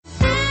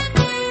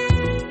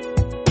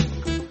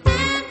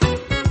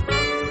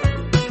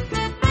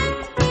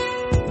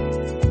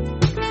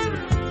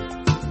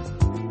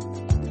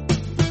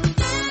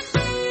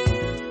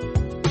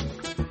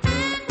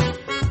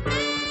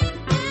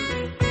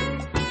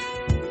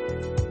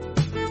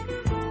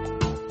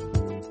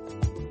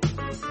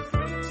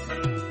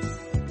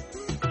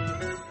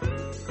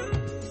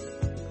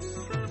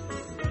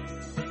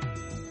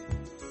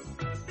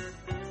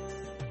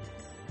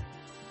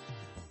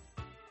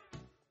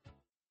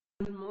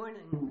Good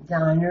morning,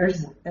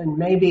 diners, and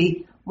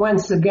maybe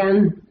once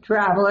again,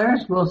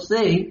 travelers. We'll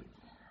see.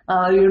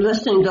 You're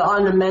listening to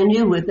On the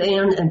Menu with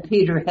Ann and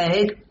Peter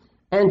Haig,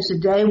 and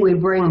today we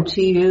bring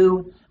to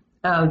you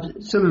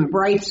some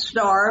bright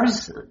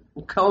stars,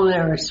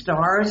 culinary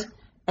stars,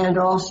 and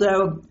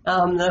also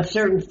a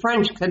certain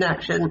French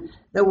connection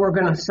that we're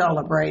going to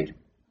celebrate.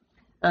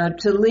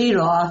 To lead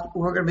off,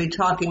 we're going to be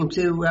talking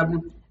to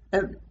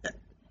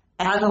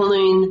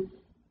Adeline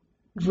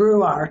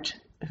Drouhart,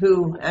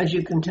 who, as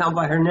you can tell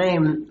by her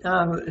name,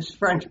 is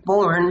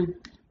French-born,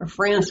 or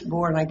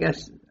France-born, I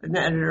guess an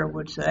editor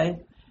would say.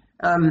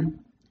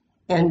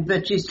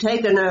 But she's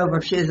taken over.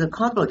 She has a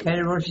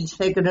complicated one. She's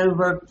taken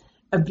over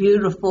a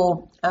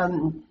beautiful,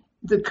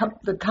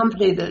 the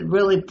company that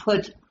really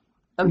put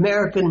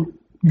American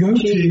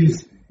goat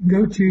cheese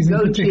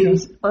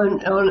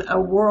on a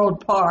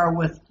world par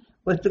with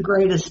the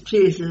greatest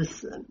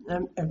cheeses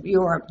of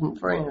Europe and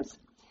France.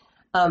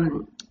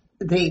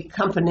 The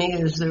company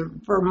is the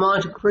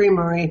Vermont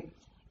Creamery,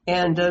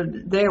 and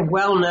they're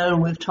well known.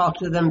 We've talked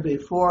to them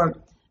before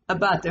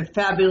about their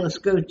fabulous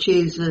goat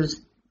cheeses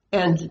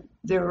and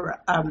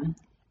their,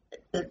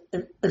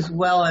 as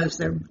well as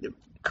their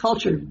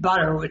cultured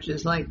butter, which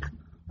is like,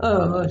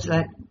 oh, is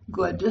that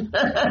good?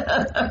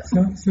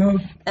 So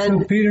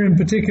Peter in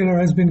particular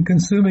has been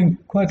consuming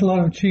quite a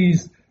lot of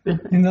cheese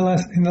in the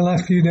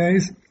last few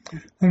days,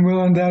 and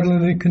will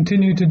undoubtedly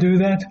continue to do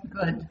that.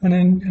 Good.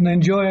 And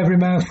enjoy every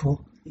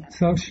mouthful. Yes.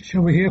 So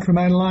shall we hear from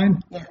Adeline?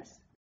 Yes.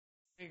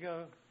 Here you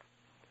go.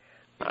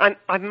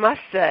 I must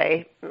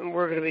say,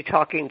 we're going to be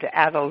talking to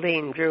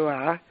Adeline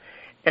Drouhart,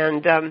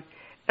 and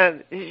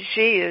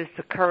she is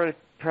the current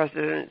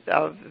president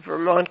of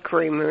Vermont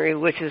Creamery,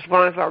 which is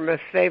one of our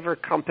most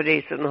favorite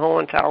companies in the whole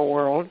entire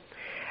world.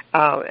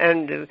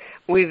 And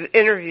we've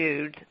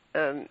interviewed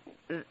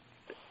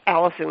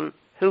Allison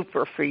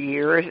Hooper for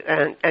years,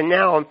 and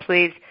now I'm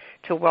pleased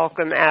to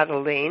welcome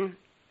Adeline.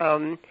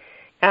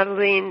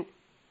 Adeline,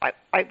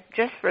 I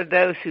just for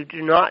those who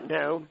do not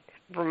know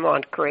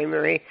Vermont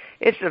Creamery,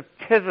 it's a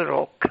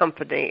pivotal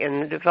company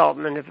in the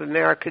development of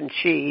American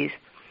cheese,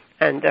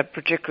 and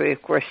particularly,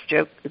 of course,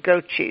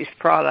 goat cheese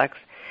products.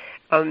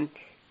 Can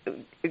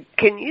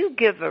you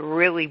give a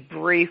really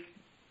brief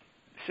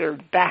sort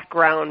of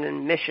background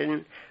and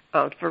mission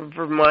for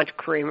Vermont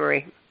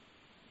Creamery?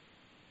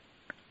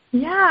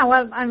 Yeah,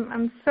 well,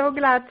 I'm so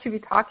glad to be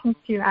talking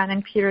to you, Ann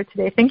and Peter,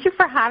 today. Thank you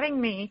for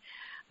having me.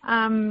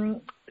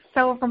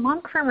 So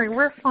Vermont Creamery,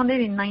 we're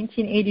founded in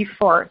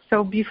 1984.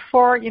 So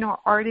before,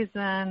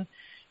 artisan,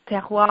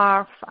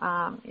 terroir,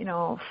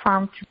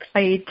 farm to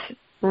plate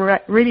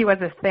really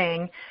was a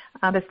thing.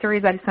 The story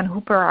is Alison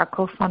Hooper, our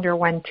co-founder,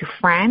 went to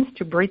France,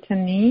 to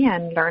Brittany,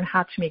 and learned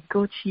how to make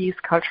goat cheese,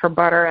 cultured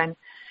butter, and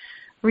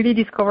really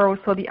discover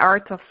also the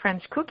art of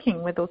French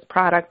cooking with those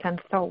products.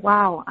 And so,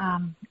 wow,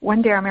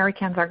 one day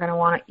Americans are going to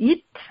want to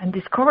eat and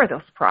discover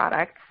those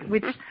products,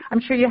 which I'm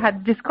sure you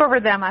had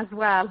discovered them as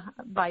well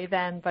by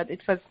then, but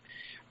it was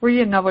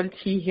really a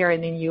novelty here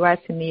in the U.S.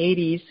 in the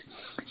 80s.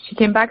 She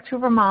came back to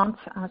Vermont,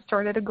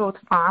 started a goat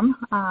farm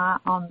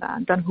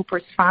on Don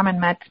Hooper's farm,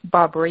 and met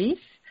Bob Reese,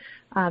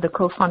 the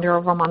co-founder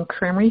of Vermont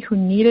Creamery, who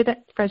needed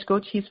fresh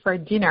goat cheese for a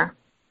dinner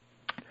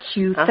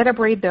to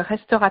celebrate the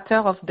Restaurateur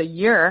of the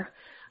Year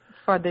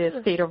for the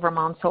state of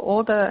Vermont. So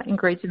all the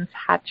ingredients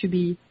had to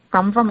be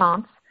from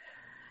Vermont.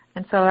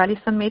 And so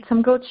Alison made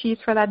some goat cheese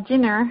for that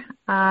dinner,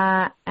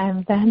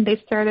 and then they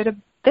started a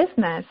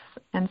business.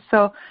 And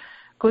so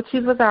goat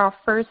cheese was our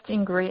first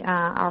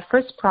our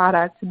first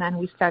product, and then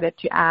we started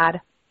to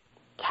add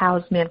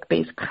cow's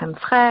milk-based crème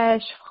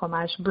fraîche,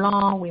 fromage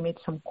blanc. We made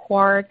some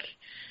quark.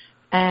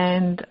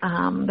 And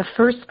the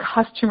first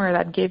customer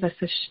that gave us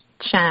a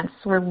chance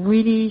were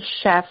really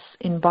chefs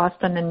in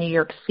Boston and New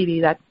York City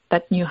that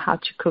knew how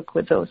to cook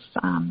with those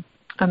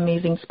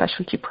amazing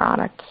specialty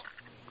products.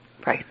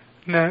 Right.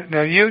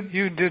 Now you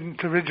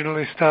didn't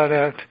originally start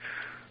out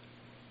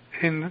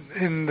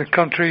in the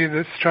country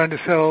that's trying to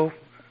sell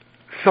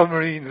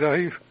submarines, are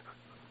you?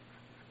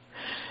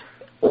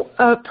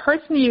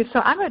 Personally,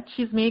 so I'm a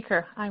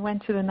cheesemaker. I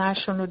went to the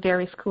National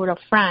Dairy School of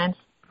France,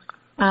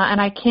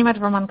 and I came at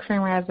Vermont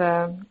Creamery as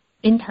an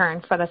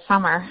intern for the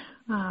summer.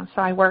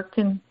 So I worked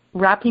in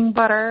wrapping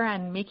butter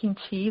and making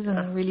cheese,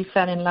 and really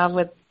fell in love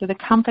with the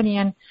company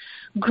and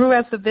grew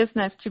as a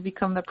business to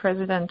become the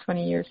president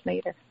 20 years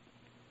later.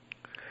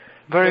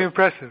 Very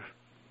impressive.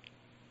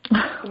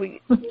 I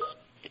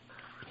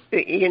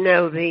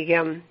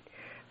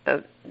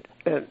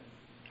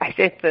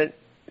think that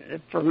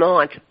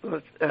Vermont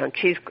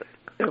cheese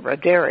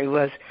dairy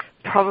was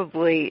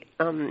probably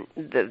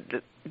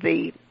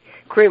the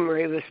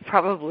creamery was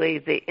probably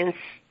the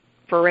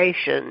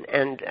inspiration,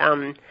 and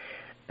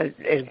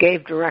it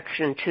gave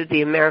direction to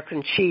the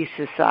American Cheese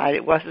Society.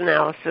 Wasn't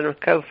Allison a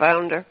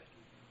co-founder?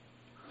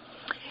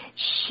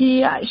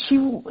 She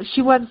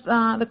was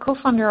the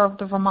co-founder of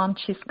the Vermont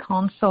Cheese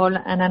Council,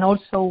 and then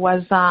also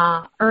was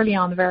early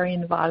on very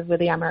involved with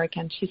the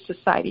American Cheese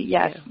Society.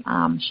 Yes,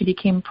 she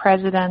became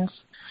president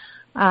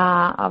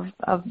of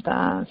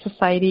the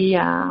society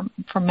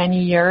for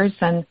many years,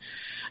 and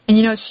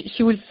you know,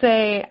 she would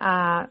say,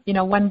 you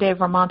know, one day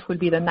Vermont will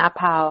be the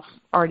Napa of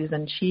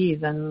artisan cheese,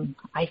 and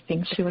I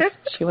think she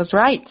was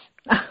right.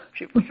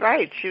 She was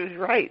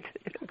right.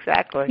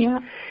 Exactly. Yeah.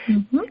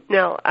 Mm-hmm.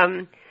 Now,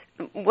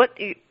 what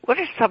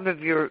are some of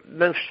your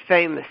most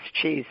famous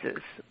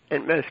cheeses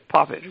and most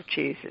popular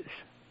cheeses?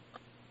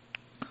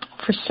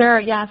 For sure,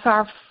 yeah. So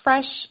our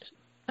fresh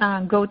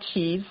goat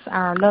cheese,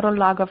 our little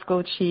log of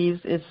goat cheese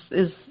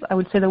is I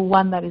would say the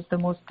one that is the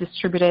most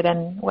distributed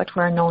and what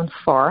we're known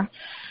for.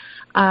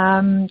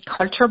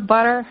 Cultured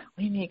butter,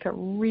 we make a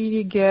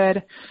really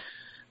good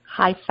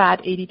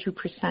high-fat,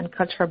 82%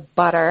 cultured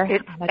butter.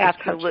 It's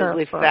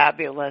absolutely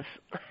fabulous.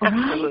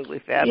 Absolutely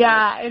fabulous.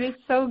 Yeah, it is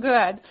so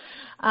good.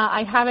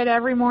 I have it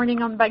every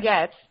morning on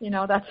baguette. You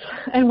know,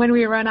 and when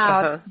we run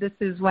out, this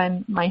is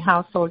when my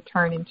household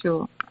turned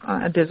into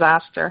a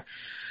disaster.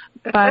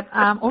 But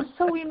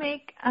also we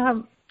make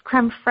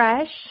creme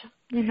fraiche.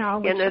 You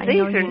know,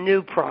 these are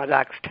new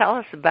products. Tell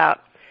us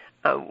about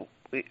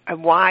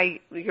why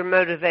your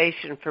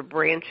motivation for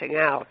branching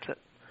out,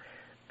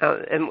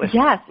 and with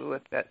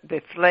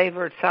the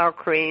flavored sour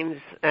creams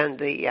and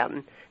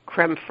the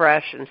creme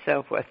fraiche and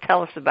so forth.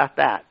 Tell us about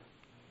that.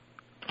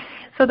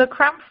 So the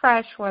creme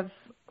fraiche was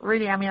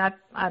really, I mean,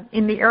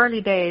 in the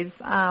early days,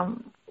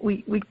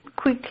 we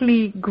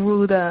quickly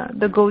grew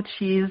the goat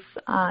cheese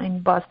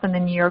in Boston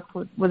and New York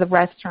with the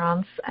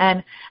restaurants,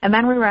 and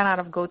then we ran out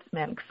of goat's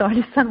milk. So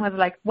Alison was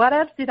like, what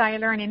else did I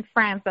learn in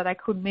France that I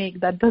could make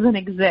that doesn't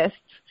exist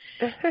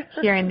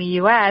here in the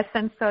U.S.?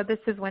 And so this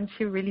is when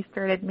she really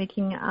started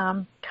making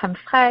creme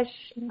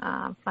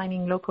fraiche,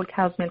 finding local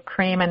cow's milk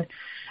cream,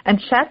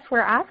 and chefs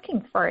were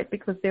asking for it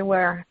because they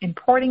were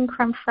importing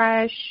creme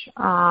fraiche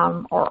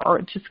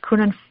or just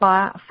couldn't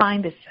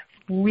find this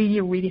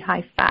really, really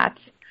high-fat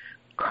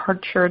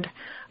cultured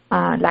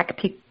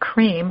lactic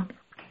cream,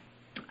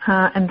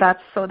 and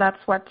that's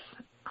what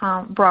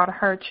brought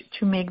her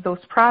to make those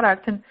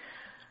products. And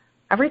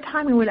every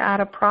time we would add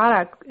a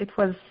product, it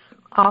was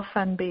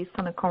often based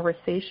on a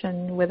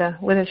conversation with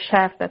a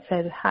chef that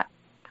said,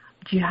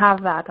 "Do you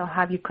have that, or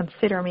have you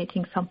considered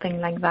making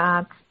something like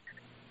that?"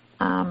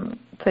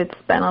 So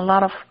it's been a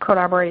lot of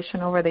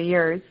collaboration over the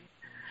years.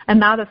 And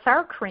now the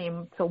sour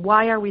cream. So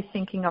why are we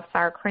thinking of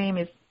sour cream?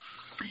 Is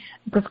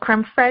because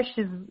creme fraiche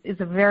is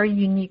a very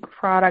unique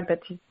product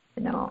that is,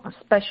 you know,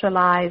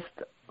 specialized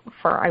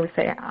for, I would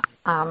say,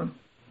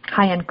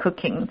 high-end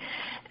cooking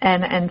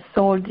and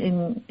sold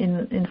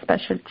in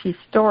specialty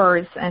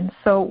stores. And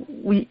so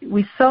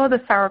we saw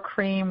the sour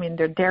cream in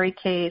their dairy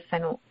case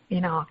and,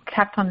 you know,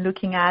 kept on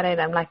looking at it.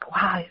 I'm like,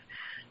 wow,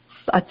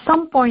 at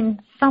some point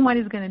someone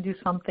is going to do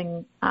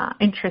something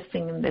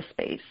interesting in this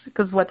space,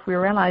 because what we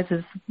realize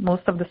is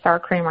most of the sour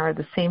cream are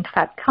the same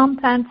fat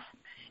content,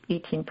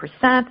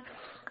 18%.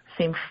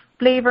 Same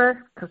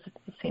flavor because it's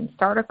the same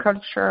starter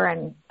culture,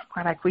 and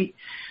we're like we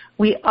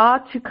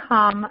ought to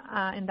come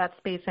in that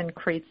space and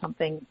create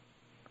something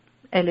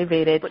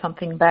elevated,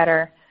 something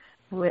better.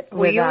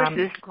 Yours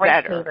is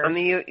better. Flavors. I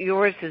mean,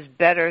 yours is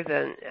better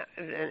than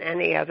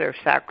any other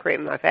sour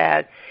cream I've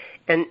had,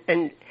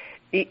 and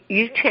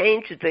you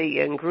changed the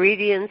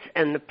ingredients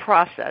and the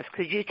process.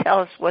 Could you tell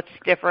us what's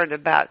different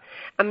about?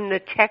 I mean, the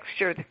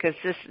texture, the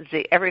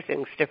consistency,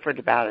 everything's different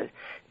about it.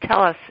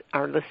 Tell us,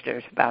 our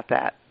listeners, about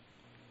that.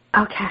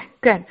 Okay,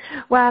 good.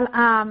 Well,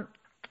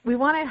 we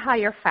wanted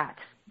higher fat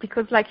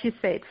because, like you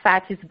said,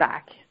 fat is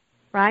back,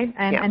 right?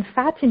 And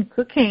fat in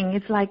cooking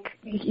is like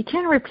you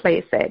can't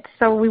replace it.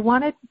 So we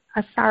wanted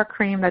a sour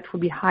cream that would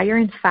be higher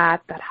in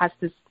fat, that has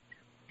this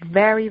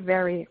very,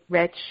 very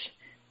rich,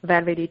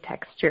 velvety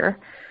texture.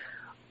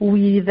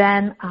 We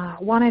then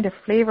wanted a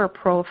flavor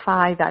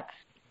profile that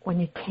when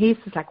you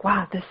taste, it's like,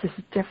 wow, this is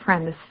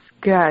different, this is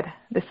good,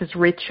 this is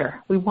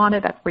richer. We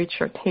wanted that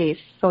richer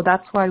taste. So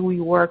that's why we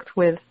worked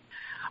with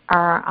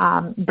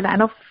our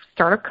blend of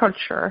starter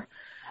culture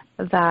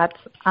that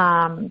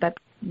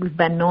we've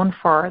been known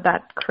for,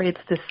 that creates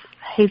this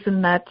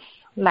hazelnut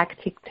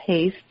lactic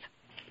taste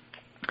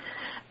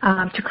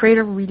to create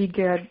a really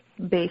good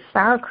base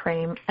sour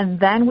cream. And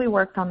then we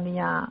worked on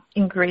the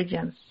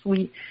ingredients.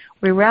 We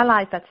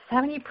realized that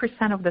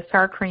 70% of the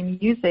sour cream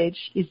usage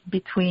is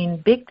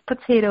between baked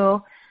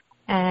potato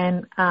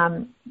and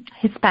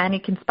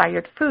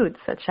Hispanic-inspired foods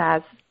such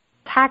as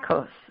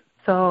tacos.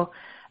 So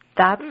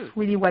that's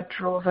really what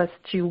drove us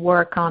to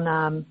work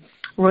on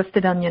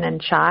roasted onion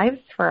and chives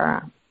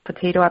for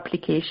potato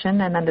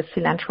application, and then the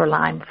cilantro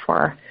lime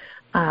for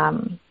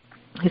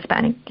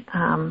Hispanic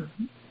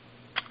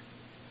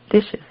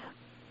dishes.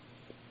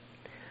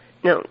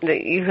 No,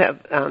 you have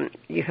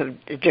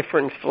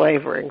different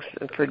flavorings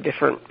for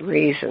different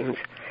reasons.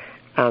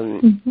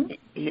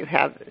 You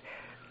have,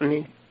 I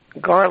mean,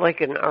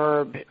 garlic and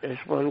herb is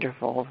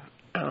wonderful.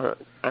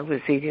 I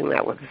was eating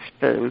that with a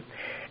spoon.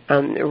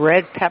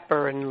 Red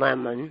pepper and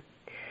lemon.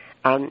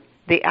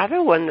 The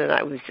other one that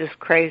I was just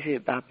crazy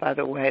about, by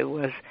the way,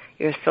 was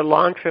your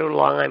cilantro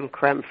lime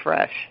creme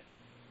fraiche.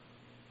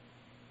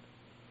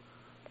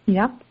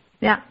 Yeah.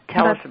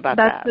 Tell us about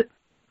that.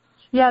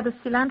 Yeah, the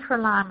cilantro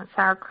lime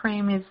sour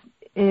cream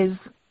is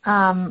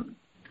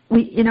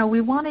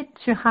we wanted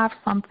to have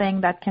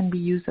something that can be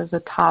used as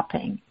a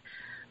topping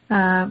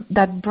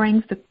that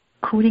brings the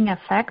cooling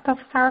effect of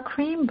sour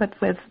cream, but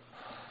with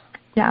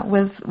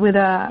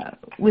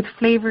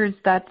flavors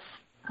that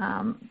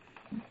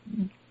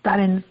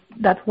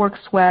works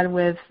well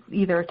with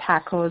either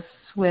tacos,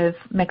 with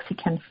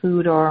Mexican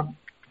food, or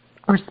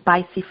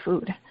spicy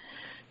food.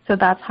 So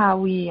that's how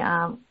we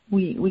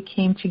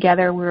came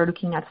together. We were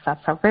looking at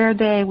salsa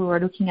verde. We were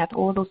looking at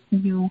all those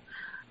new,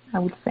 I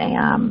would say,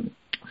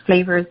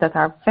 flavors that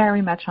are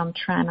very much on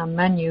trend on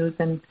menus,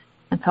 and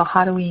so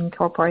how do we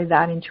incorporate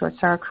that into our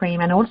sour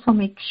cream, and also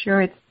make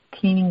sure it's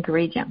clean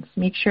ingredients.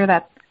 Make sure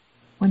that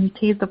when you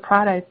taste the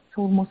product, it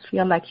almost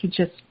feel like you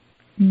just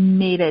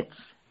made it,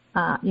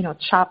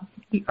 chopped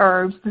the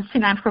herbs, the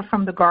cilantro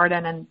from the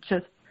garden, and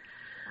just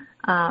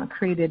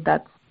created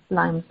that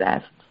lime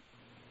zest.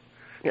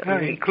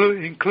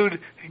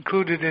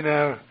 Included in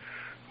our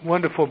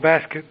wonderful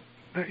basket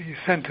that you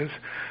sent us,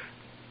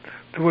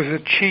 there was a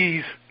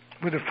cheese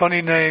with a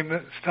funny name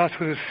that starts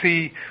with a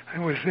C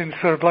and was in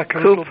sort of like a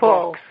little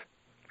box.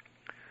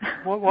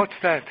 What's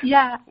that?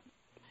 Yeah,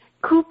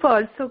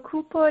 Coupole. So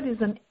Coupole is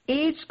an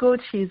aged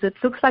goat cheese. It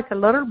looks like a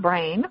little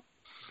brain.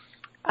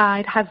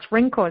 It has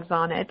wrinkles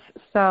on it.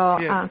 So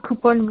yeah.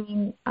 Coupole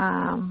means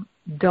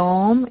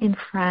dome in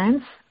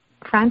French.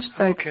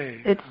 So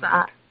okay.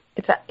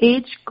 It's an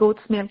aged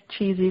goat's milk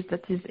cheese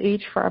that is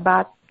aged for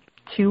about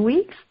 3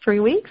 weeks,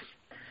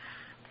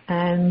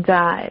 and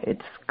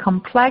it's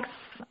complex.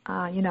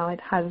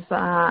 It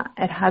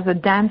has a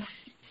dense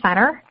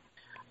center,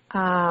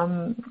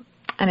 and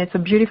it's a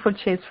beautiful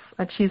cheese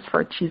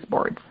for cheese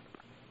boards.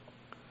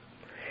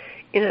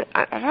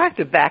 I'd like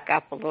to back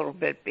up a little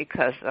bit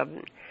because a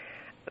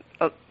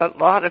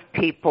lot of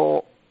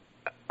people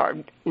are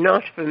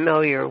not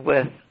familiar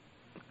with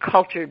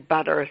cultured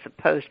butter as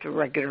opposed to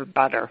regular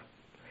butter.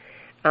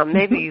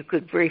 Maybe you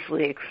could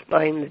briefly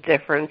explain the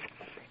difference.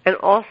 And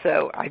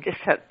also, I just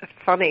had a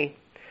funny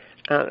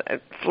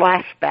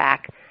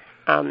flashback.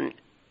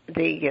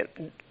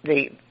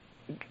 The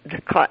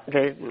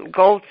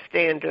gold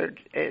standard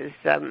is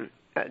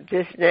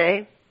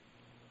Disney,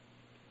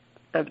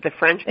 the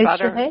French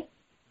butter.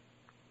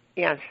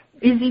 Yes.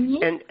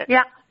 And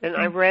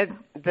I read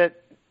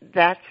that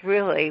that's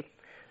really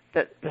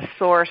the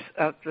source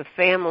of the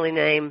family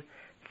name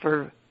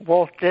for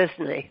Walt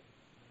Disney.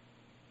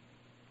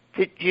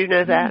 Did you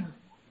know that?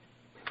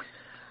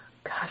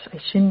 Gosh, I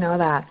should know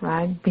that,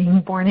 right?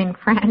 Being born in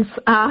France,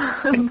 but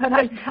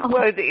I don't.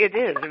 Well, it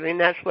is. I mean,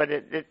 that's what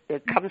it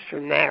comes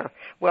from there.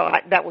 Well,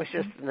 that was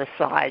just an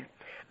aside.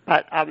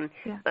 But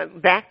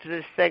back to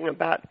this thing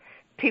about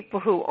people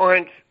who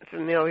aren't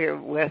familiar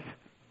with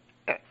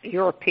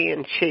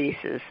European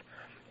cheeses,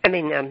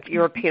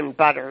 European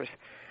butters,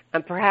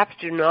 and perhaps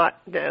do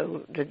not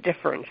know the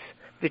difference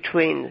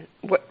between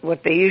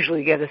what they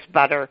usually get as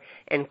butter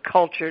and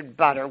cultured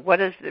butter. What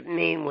does it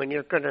mean when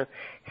you're going to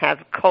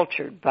have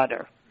cultured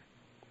butter?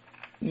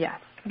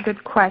 Yes,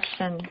 good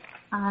question.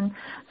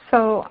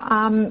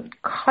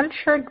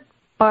 Cultured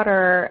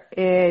butter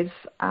is,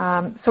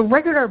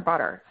 regular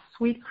butter,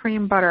 sweet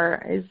cream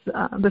butter is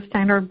the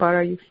standard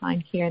butter you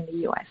find here in the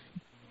U.S.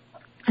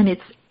 And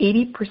it's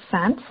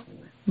 80%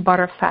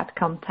 butter fat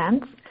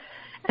content,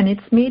 and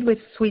it's made with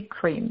sweet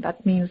cream.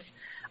 That means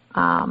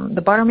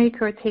the butter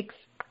maker takes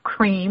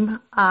cream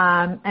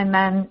and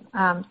then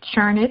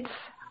churn it,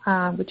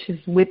 which is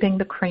whipping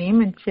the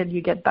cream until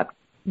you get that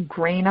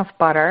grain of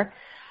butter,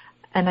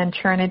 and then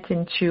churn it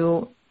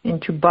into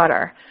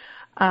butter.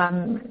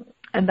 And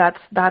that's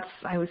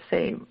I would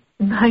say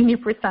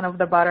 90% of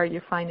the butter you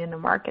find in the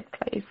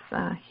marketplace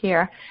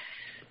here.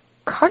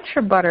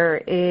 Cultured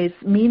butter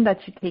mean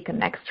that you take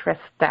an extra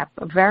step,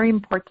 a very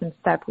important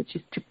step, which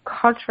is to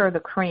culture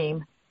the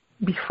cream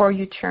before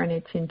you churn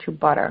it into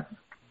butter.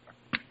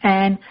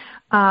 And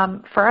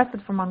for us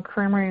at Vermont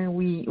Creamery,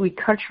 we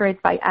culture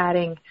it by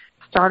adding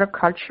starter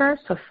culture.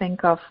 So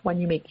think of when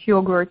you make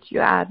yogurt, you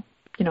add,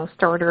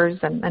 starters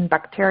and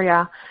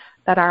bacteria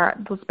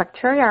those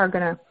bacteria are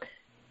going to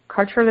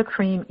culture the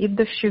cream, eat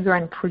the sugar,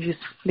 and produce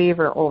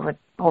flavor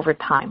over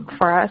time.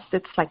 For us,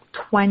 it's like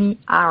 20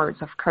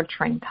 hours of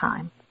culturing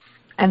time.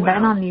 And wow.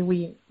 then only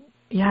we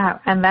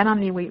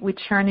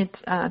churn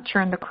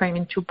the cream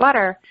into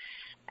butter.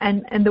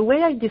 And the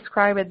way I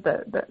describe it,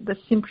 the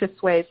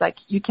simplest way is like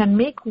you can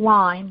make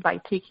wine by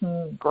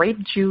taking grape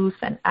juice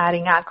and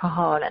adding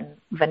alcohol and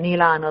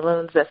vanilla and a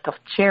little zest of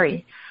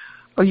cherry,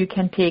 or you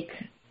can take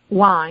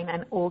wine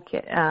and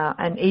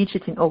age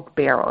it in oak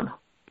barrel.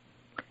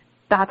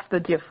 That's the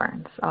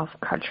difference of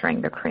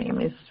culturing the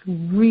cream, is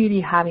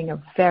really having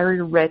a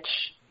very rich,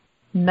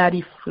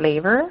 nutty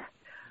flavor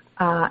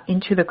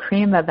into the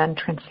cream that then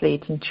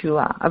translates into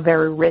a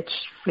very rich,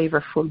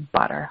 flavorful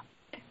butter.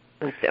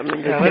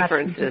 The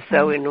difference is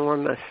so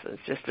enormous.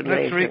 It's just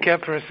amazing. Let's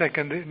recap for a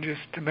second,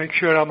 just to make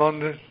sure I'm on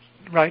the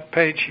right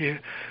page here.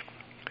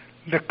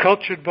 The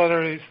cultured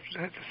butter is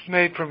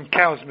made from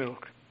cow's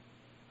milk.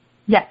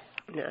 Yes.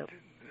 No.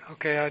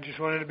 Okay, I just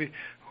wanted to be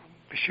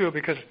sure,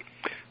 because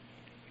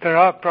there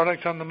are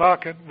products on the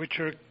market which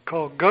are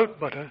called goat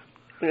butter.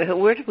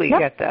 Where do we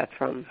get that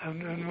from?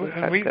 And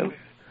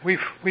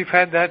we've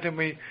had that, and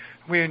we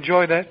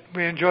enjoy that.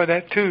 We enjoy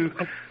that too.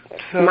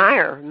 So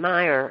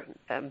Meyerberg,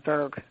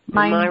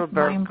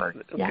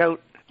 yeah.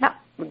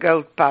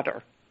 goat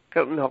butter,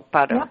 goat milk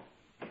butter.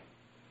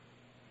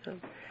 Yeah.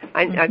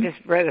 I just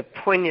read a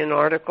poignant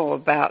article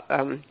about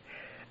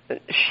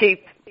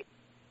sheep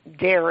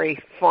dairy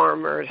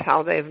farmers,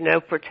 how they have no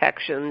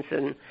protections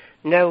and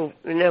no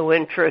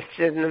interest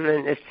in them,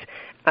 and it's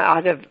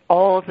out of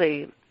all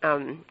the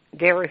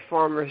dairy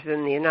farmers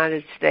in the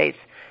United States,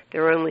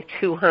 there are only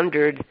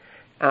 200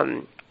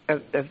 of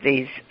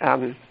these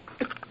of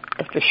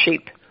the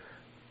sheep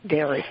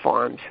dairy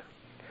farms,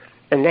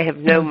 and they have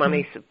no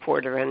money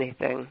support or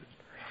anything.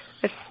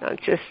 It's not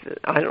just,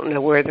 I don't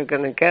know where they're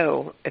going to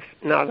go if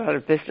not out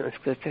of business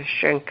because they're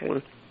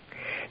shrinking.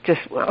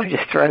 I'll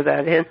just throw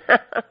that in.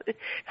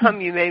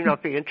 You may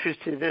not be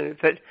interested in it,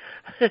 but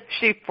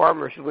sheep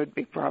farmers would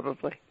be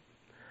probably.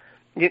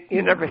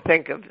 You never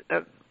think of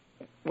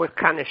what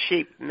kind of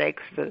sheep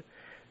makes the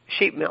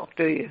sheep milk,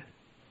 do you?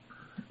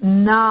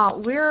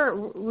 No,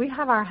 we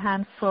have our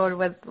hands full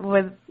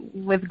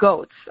with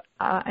goats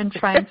and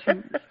trying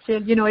to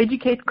still,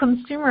 educate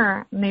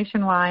consumer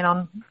nationwide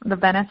on the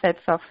benefits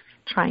of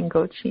trying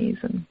goat cheese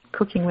and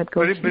cooking with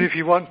goat cheese. But if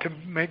you want to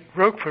make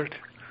Roquefort,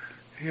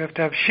 you have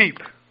to have sheep.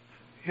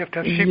 You have to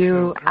have sheep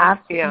milk. Right?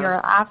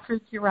 You're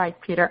absolutely right,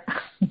 Peter.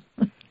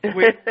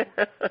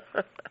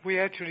 We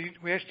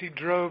actually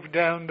drove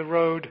down the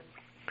road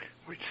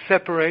which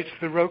separates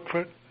the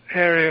Roquefort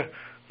area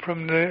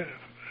from the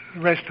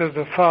rest of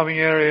the farming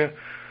area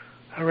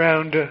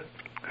around a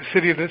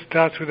city that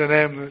starts with an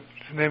M,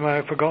 the name I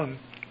have forgotten,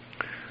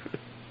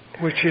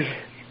 which is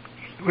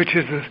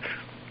the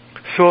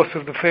source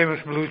of the famous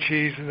blue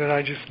cheese that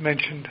I just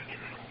mentioned.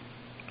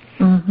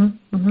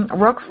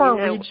 Roquefort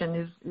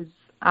region is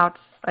out.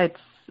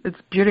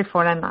 It's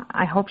beautiful, and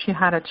I hope you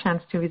had a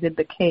chance to visit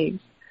the caves.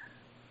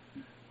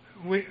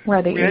 We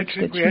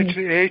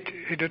actually ate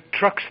at a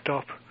truck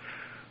stop,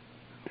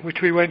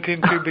 which we went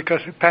into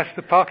because it passed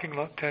the parking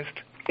lot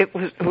test. It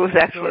was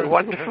actually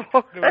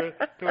wonderful. There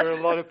were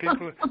a lot of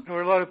people. There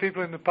were a lot of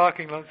people in the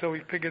parking lot, so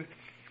we figured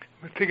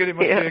it must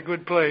be a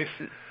good place.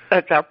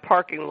 That's our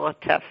parking lot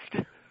test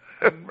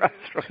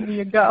restaurant. There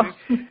you go.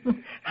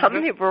 How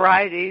many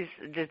varieties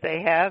did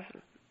they have?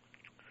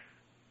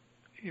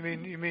 You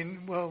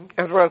mean well?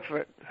 Of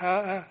Roquefort.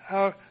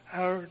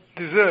 Our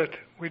dessert.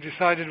 We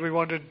decided we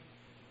wanted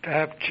to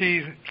have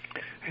cheese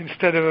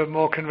instead of a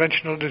more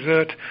conventional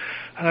dessert,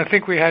 and I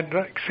think we had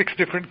like 6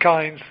 different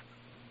kinds.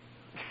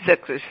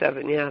 6 or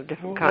 7,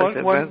 different kinds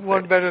of Roquefort.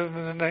 One better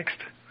than the next.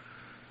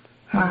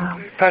 Wow.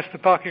 It passed the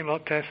parking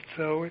lot test,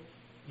 so it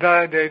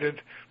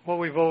validated what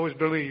we've always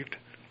believed.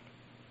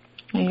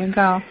 There you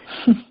go.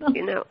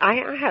 I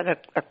had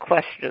a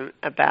question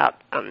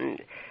about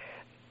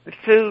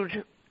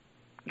food.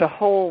 The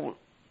whole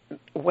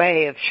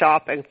way of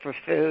shopping for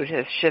food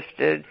has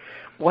shifted.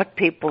 What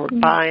people are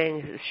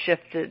buying has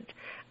shifted,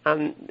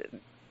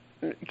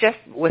 just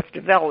with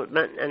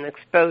development and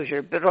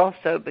exposure, but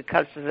also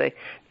because of the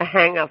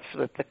hang-ups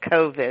with the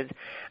COVID.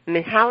 I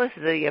mean, how is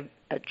the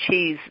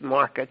cheese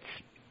markets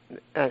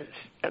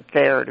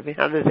fared? I mean,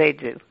 how do they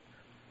do?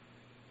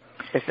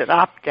 Is it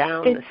up,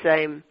 down, the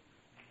same?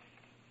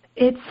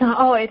 It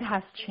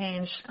has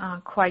changed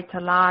quite a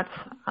lot,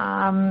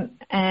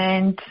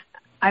 and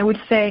I would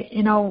say,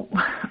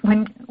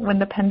 when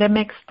the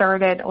pandemic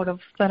started, all of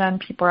a sudden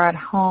people are at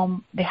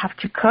home, they have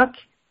to cook,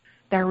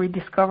 they're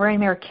rediscovering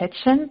their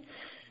kitchen,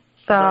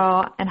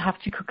 and have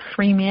to cook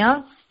 3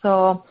 meals.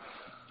 So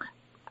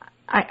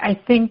I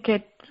think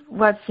it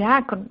was,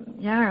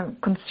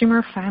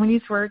 consumer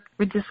families were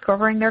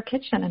rediscovering their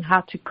kitchen and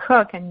how to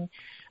cook, and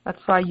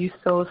that's why you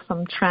saw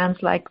some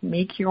trends like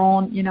make your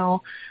own,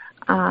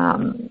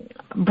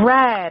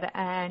 bread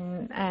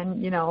and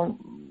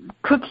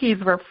cookies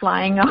were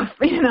flying off,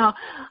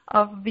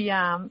 of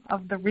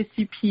the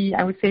recipe,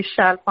 I would say,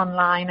 shelf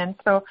online. And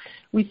so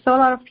we saw a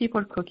lot of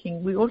people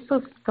cooking. We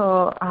also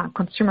saw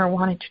consumer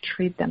wanted to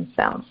treat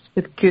themselves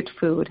with good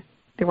food.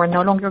 They were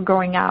no longer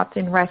going out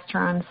in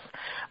restaurants,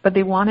 but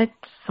they wanted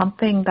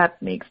something that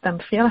makes them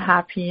feel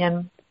happy,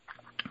 and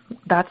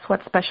that's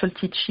what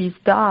specialty cheese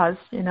does,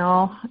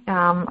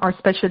 or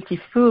specialty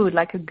food,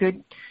 like a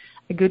good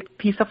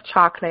piece of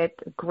chocolate,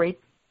 a great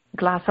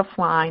glass of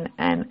wine,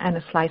 and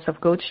a slice of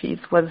goat cheese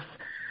was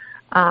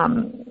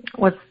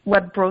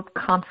what brought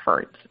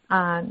comfort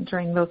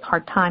during those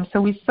hard times.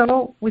 So we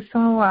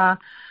saw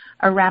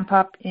a ramp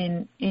up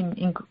in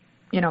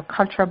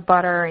culture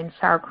butter and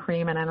sour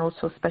cream, and then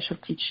also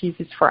specialty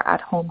cheeses for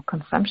at-home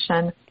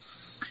consumption.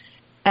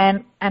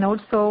 And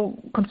also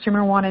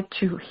consumer wanted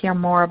to hear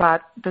more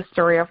about the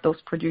story of those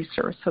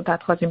producers. So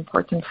that was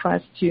important for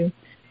us to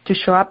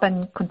show up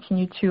and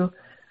continue to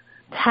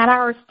tell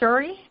our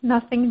story.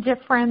 Nothing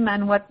different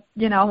than what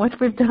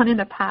we've done in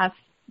the past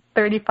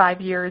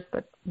 35 years,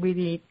 but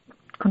really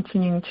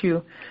continuing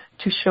to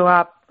show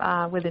up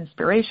with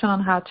inspiration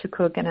on how to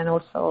cook, and then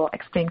also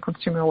explain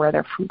consumer where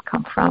their food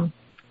comes from.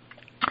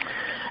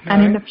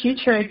 And in the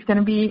future, it's going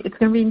to be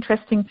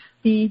interesting to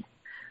see,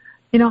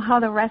 how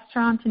the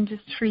restaurant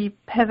industry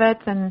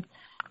pivots, and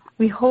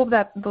we hope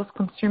that those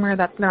consumers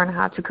that learn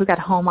how to cook at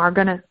home are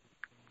going to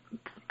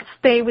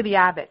stay with the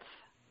habits,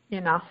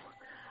 No,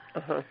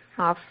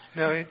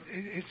 it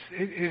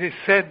is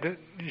said that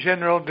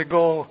General de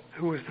Gaulle,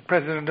 who was the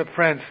president of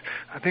France,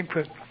 I think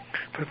for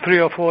 3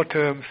 or 4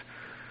 terms,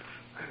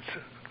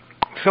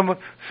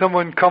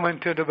 someone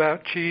commented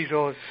about cheese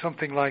or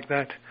something like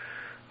that,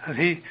 and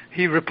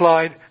he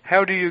replied,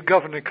 "How do you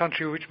govern a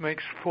country which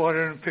makes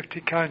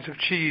 450 kinds of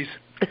cheese?"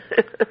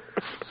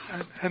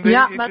 and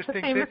that's a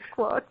famous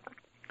quote.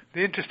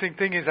 The interesting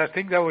thing is, I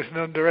think that was an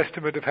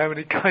underestimate of how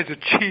many kinds of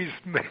cheese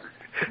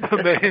are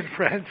made in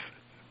France.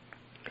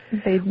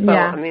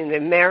 Well, I mean, the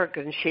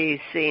American cheese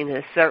scene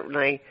has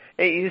certainly,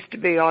 it used to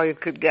be all you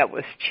could get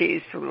was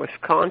cheese from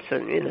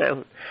Wisconsin,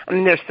 I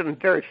mean, there's some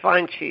very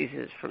fine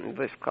cheeses from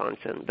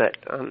Wisconsin, but,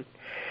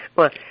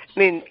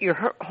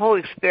 your whole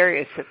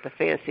experience at the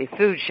Fancy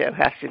Food Show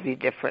has to be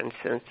different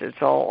since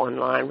it's all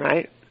online,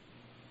 right?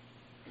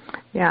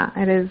 Yeah,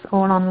 it is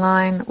all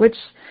online, which,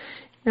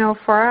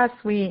 for us,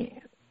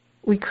 we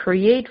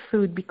create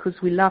food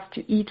because we love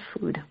to eat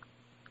food.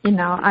 When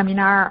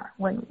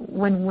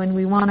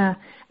we want to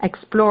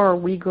explore,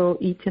 we go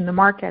eat in the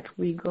market,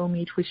 we go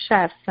meet with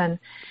chefs, and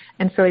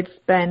so it's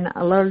been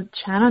a little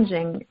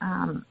challenging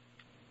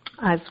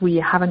as we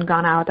haven't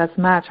gone out as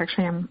much.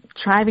 Actually, I'm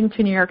driving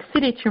to New York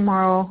City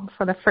tomorrow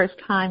for the first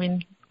time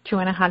in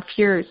 2.5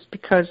 years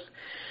because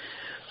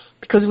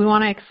we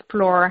want to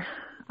explore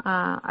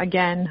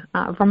again.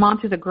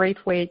 Vermont is a great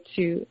place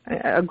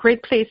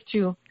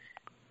to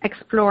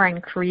explore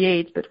and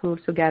create, but we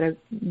also got to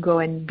go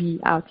and be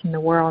out in the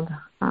world.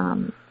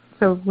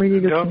 So really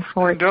looking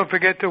forward. Don't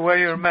forget to wear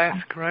your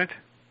mask, right?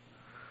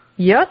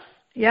 Yes.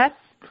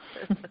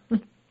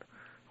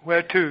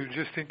 Wear 2,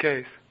 just in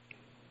case.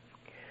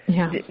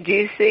 Yeah. Do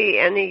you see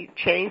any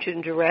change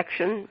in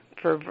direction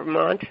for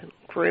Vermont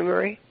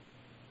Creamery?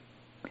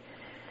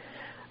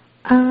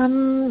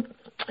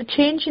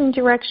 Change in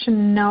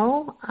direction,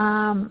 no.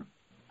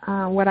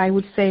 What I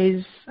would say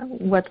is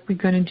what we're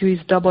going to do is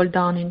double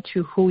down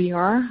into who we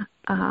are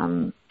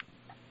from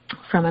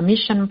a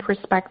mission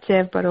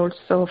perspective, but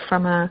also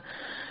from a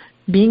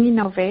being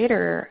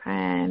innovator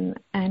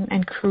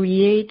and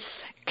create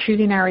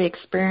culinary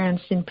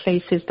experience in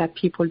places that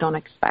people don't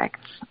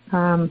expect.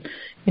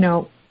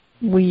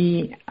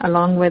 We,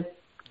 along with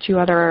 2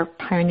 other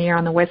pioneers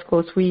on the West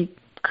Coast, we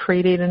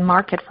created a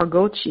market for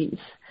goat cheese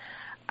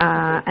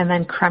and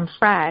then creme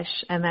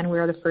fraiche, and then we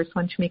are the first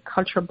one to make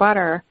culture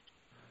butter.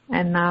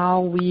 And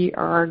now we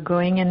are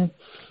going and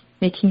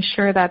making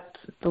sure that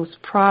those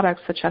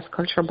products, such as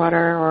culture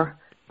butter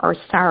or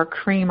sour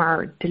cream,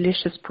 are a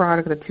delicious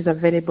product that is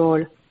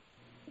available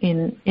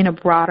in a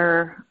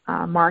broader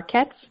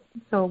market.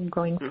 So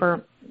going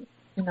for,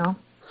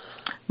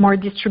 more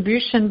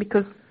distribution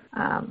because,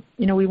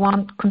 we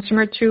want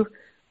consumer to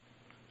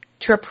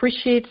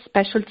appreciate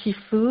specialty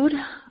food,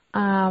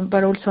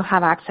 but also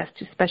have access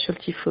to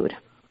specialty food.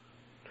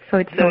 So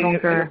it's no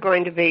longer... You're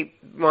going to be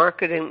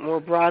marketing more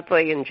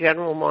broadly in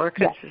general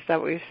markets, Is that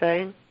what you're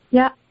saying?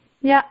 Yeah.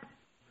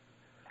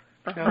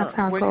 That's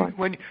our goal.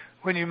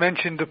 When you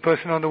mentioned the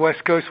person on the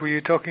West Coast, were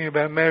you talking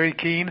about Mary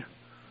Keane?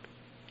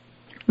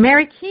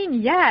 Mary Keane,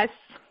 yes.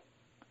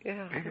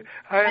 Yeah.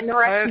 I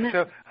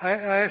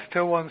asked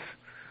her once,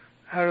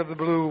 out of the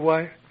blue,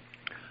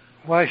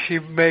 why she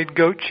made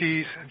goat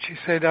cheese, and she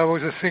said, "I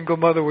was a single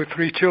mother with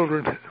 3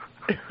 children."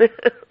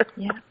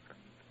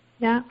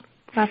 Yeah.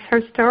 That's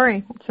her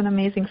story. It's an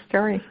amazing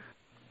story.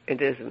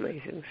 It is an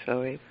amazing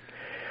story.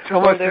 There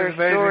are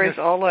stories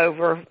all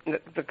over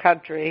the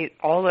country,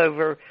 all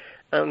over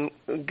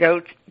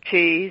goat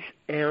cheese,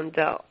 and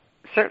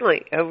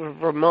certainly over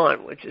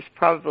Vermont, which is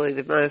probably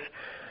the most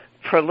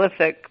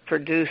prolific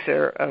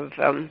producer of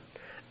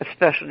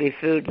specialty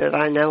food that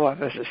I know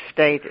of as a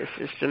state. It's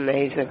just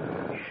amazing.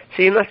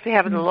 So you must be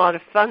having a lot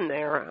of fun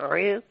there, are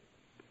you?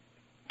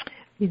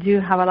 We do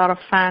have a lot of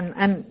fun,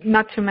 and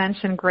not to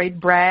mention great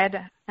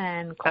bread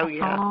and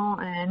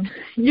croissant and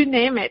you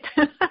name it.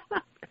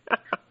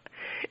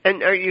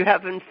 And are you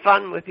having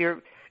fun with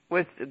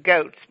the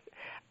goats?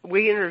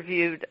 We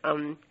interviewed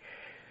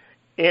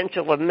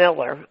Angela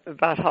Miller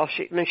about how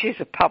she's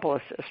a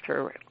publicist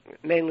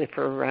mainly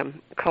for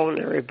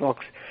culinary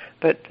books,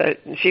 but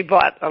she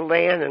bought a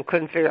land and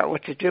couldn't figure out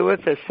what to do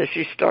with it, so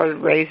she started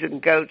raising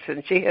goats,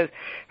 and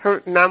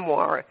her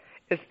memoir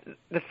is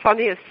the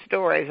funniest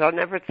stories. I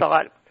never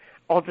thought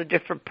all the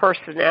different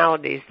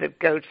personalities that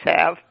goats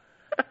have.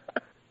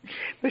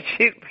 But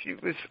she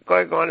was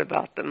going on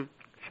about them.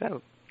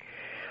 So,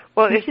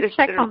 well, it's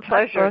been a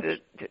pleasure.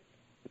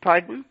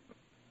 Pardon?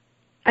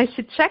 I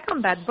should check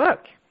on that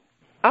book.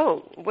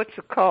 Oh, what's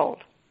it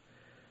called?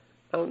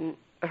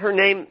 Her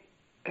name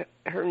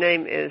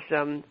is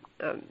Miller,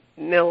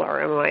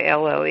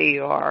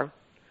 Miller,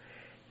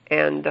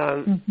 and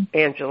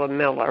Angela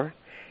Miller.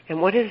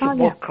 And what is the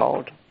book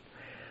called?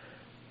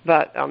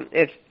 But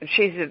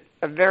she's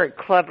a very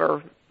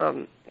clever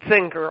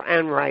thinker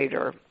and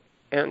writer,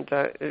 and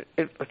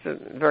it was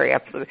very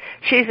uplifting.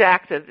 She's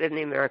active in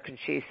the American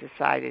Cheese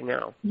Society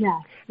now. Yeah.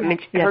 I mean,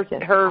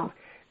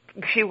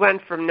 she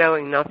went from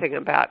knowing nothing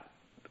about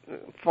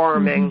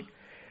farming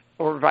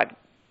or about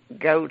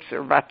goats or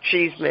about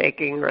cheese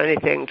making or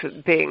anything to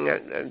being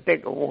a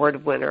big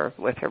award winner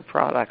with her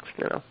products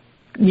now.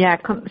 Yeah,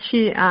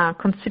 she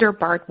considered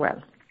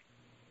Bardwell.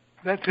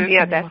 That's it.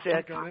 Yeah, that's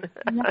it.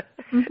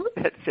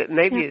 That's it.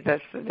 Maybe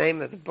that's the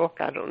name of the book.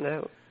 I don't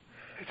know.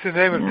 It's the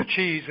name of the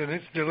cheese, and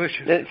it's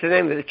delicious. It's the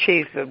name of the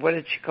cheese, but what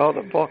did she call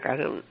the book? I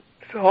don't.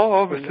 It's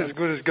almost as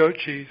good as goat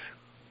cheese.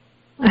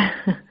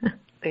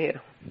 Yeah.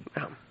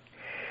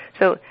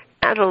 So,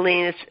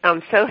 Adeline,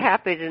 I'm so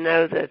happy to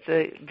know that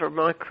the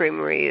Vermont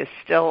Creamery is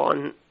still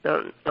on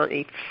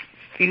a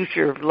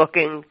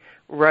future-looking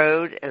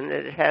road, and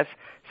that it has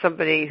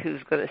somebody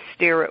who's going to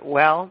steer it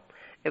well.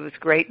 It was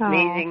great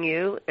meeting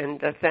you, and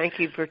thank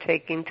you for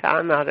taking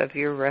time out of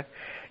your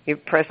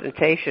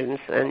presentations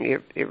and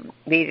your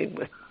meeting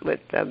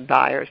with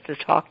buyers to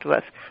talk to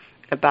us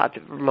about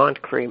the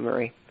Vermont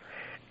Creamery.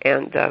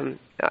 And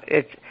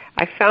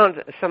I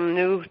found some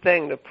new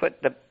thing to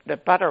put the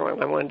butter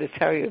on I wanted to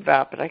tell you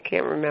about, but I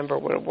can't remember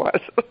what it was.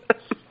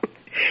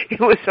 It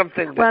was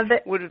something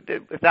that would have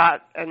been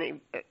without any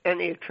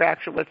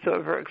attraction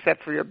whatsoever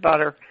except for your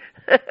butter.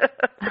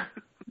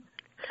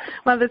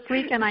 Well, this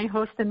weekend I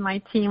hosted my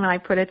team and I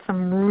put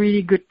some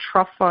really good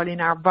truffle in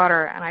our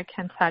butter, and I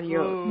can tell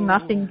you,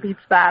 nothing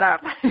beats that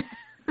up.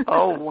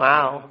 Oh,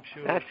 wow.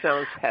 Sure. That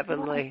sounds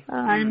heavenly.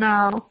 I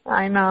know.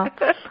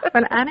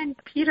 But Ann and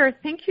Peter,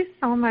 thank you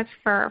so much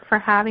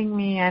for having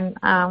me, and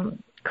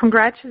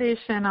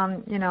congratulations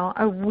on,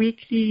 a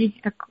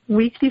weekly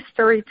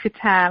story to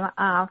tell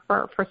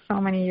for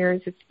so many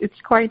years. It's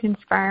quite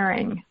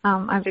inspiring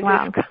as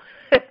well.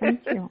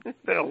 Thank you.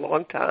 It's been a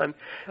long time.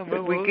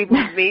 But we keep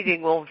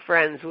meeting old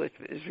friends, which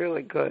is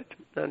really good.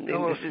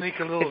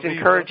 It's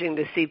encouraging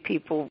to see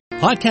people.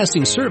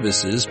 Podcasting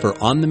services for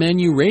On the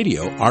Menu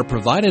Radio are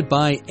provided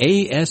by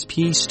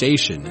ASP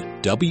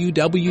Station,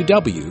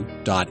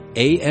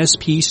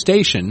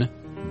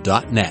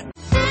 www.aspstation.net.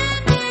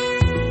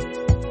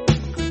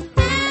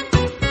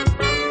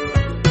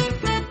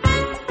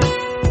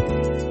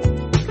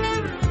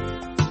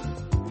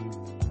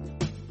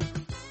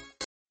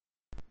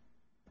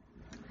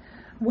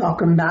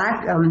 Welcome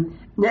back.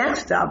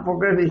 Next up, we're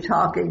going to be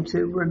talking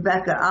to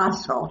Rebecca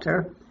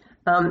Ossalter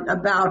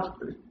about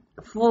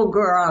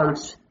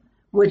Fulgurance,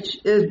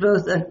 which is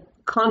both a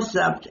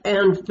concept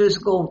and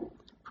physical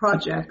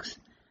projects.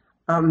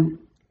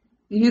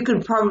 You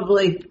could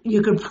probably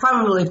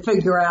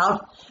figure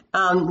out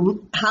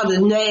how to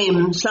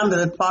name some of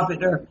the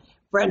popular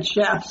French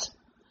chefs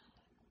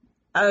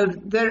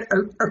that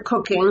are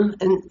cooking,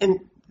 and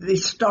the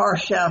star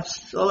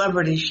chefs,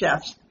 celebrity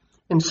chefs,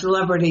 in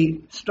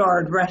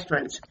celebrity-starred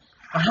restaurants.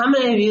 How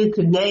many of you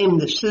could name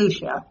the sous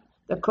chef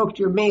that cooked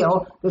your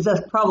meal? Because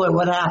that's probably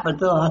what happened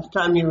the last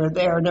time you were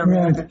there and every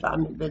other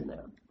time you've been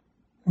there.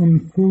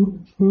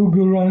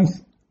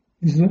 Fulgurance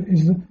is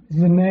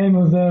the name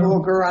of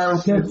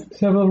the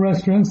several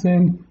restaurants.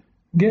 And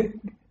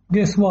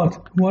guess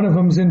what? One of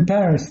them's in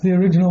Paris. The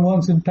original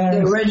one's in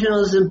Paris. The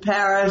original's in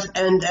Paris,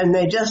 and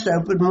they just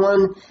opened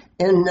one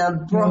in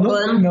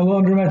Brooklyn. No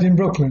laundromat in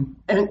Brooklyn.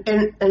 And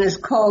it's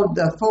called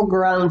the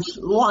Fulgurance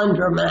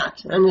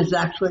Laundromat, and is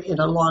actually in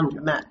a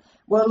laundromat.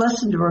 Well,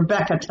 listen to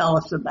Rebecca tell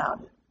us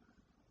about it.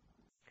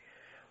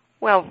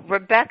 Well,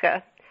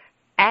 Rebecca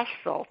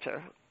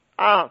Ossalter,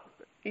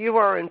 you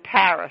are in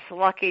Paris.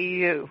 Lucky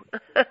you.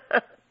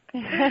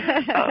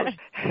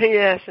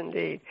 Yes,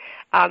 indeed.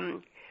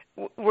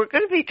 We're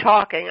going to be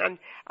talking.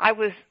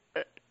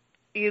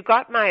 You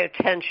got my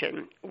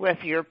attention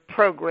with your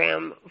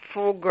program,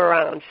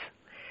 Fulgurance,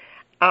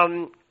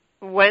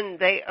 when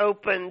they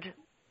opened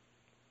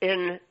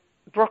in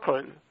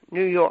Brooklyn,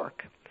 New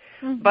York.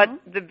 Mm-hmm. But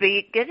the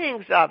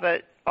beginnings of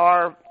it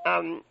are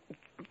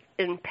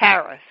in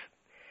Paris.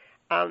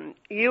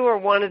 You are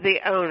one of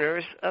the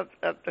owners of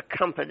the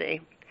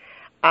company.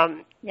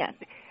 Yes.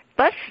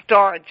 Let's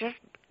start just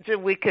so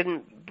we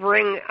can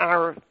bring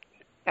our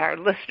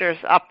listeners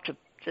up to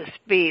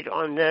speed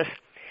on this.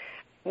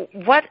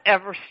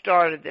 Whatever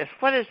started this?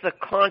 What is the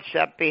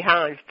concept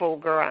behind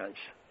Fulgurance?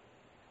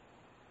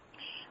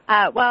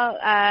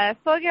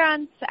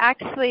 Fulgurance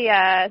actually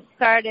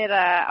started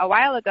a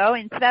while ago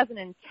in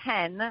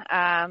 2010.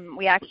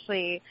 We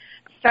actually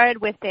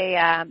started with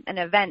an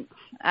event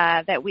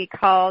that we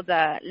called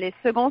Les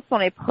Seconds sont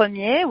les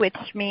Premiers,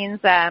 which means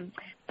the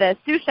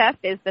sous chef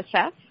is the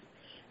chef.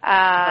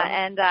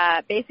 And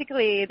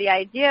basically the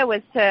idea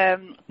was to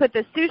put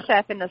the sous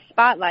chef in the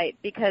spotlight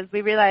because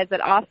we realized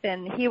that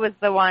often he was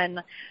the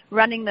one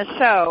running the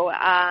show,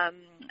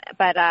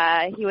 but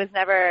he was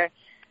never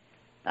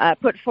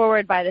put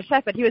forward by the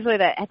chef, but he was really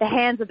at the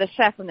hands of the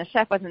chef when the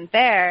chef wasn't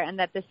there, and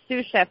that the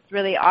sous chefs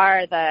really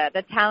are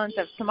the talent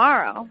of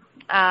tomorrow.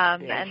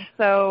 Yes. And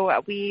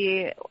so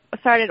we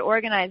started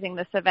organizing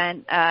this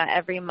event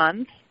every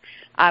month,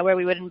 where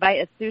we would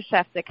invite a sous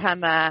chef to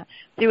come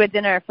do a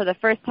dinner for the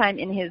first time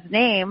in his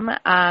name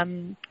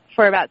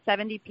for about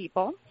 70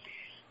 people.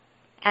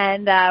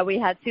 And we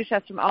had sous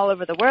chefs from all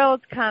over the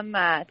world come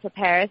to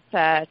Paris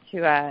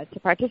to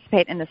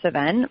participate in this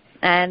event.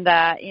 And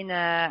in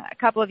a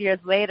couple of years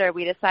later,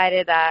 we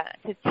decided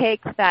to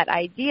take that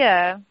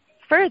idea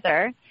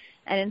further.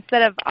 And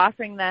instead of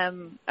offering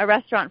them a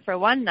restaurant for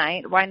one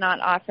night, why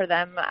not offer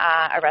them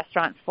a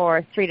restaurant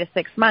for 3 to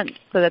 6 months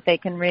so that they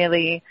can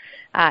really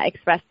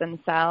express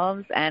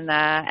themselves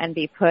and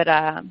be put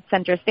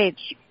center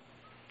stage.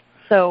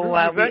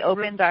 So we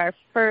opened our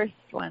first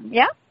one.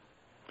 Yeah?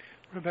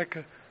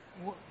 Rebecca,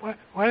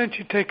 why don't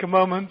you take a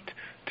moment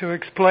to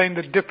explain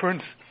the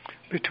difference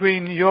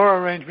between your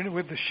arrangement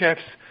with the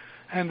chefs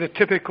and the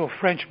typical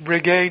French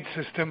brigade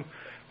system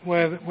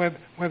where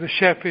the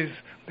chef is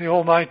the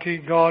almighty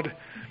God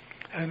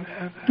and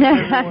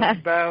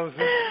everyone bows.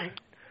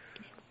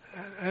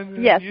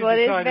 And yes, well,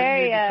 it's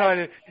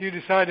very... You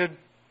decided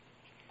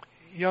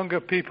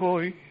younger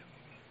people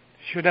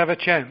should have a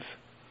chance.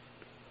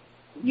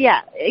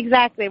 Yeah,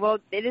 exactly. Well,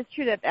 it is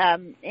true that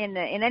in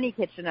any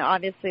kitchen,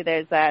 obviously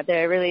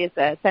there really is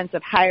a sense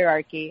of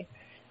hierarchy,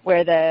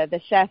 where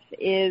the chef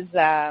is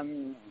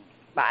the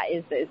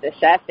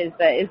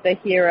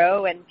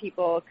hero, and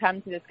people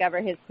come to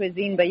discover his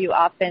cuisine. But you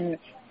often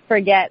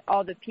forget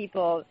all the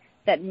people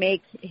that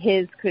make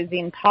his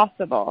cuisine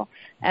possible,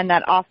 and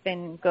that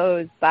often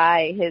goes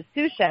by his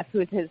sous chef,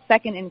 who's his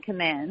second in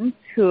command,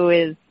 who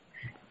is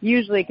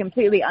usually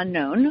completely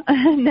unknown,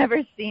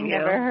 never seen,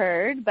 never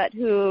heard, but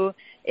who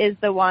is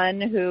the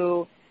one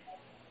who,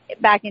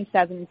 back in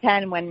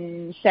 2010,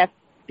 when chefs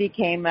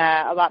became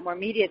a lot more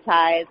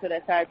mediatized, so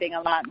there started being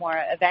a lot more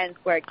events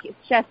where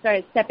chefs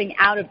started stepping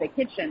out of the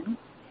kitchen,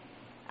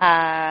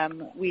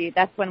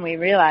 that's when we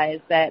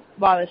realized that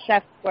while the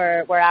chefs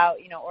were out,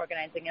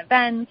 organizing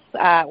events,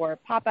 or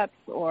pop-ups,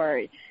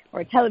 or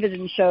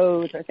television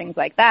shows, or things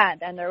like that,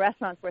 and their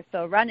restaurants were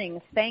still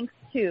running thanks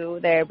to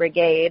their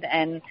brigade,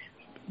 and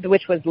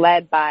which was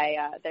led by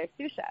their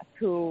sous chef,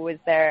 who was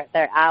their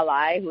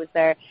ally, who was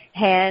their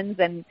hands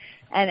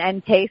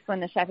and taste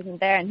when the chef isn't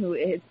there, and who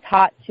is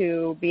taught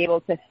to be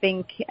able to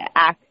think,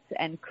 act,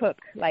 and cook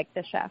like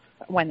the chef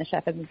when the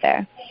chef isn't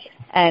there.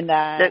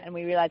 And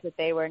we realized that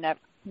they were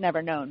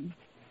never known.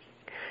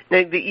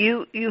 Now, but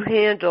you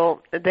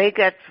handle, they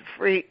get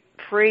free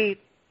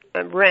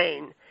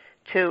reign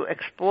to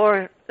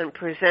explore and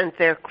present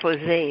their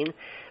cuisine,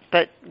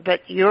 but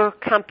your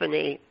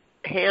company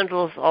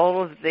handles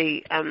all of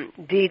the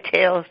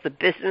details, the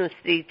business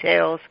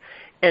details,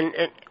 and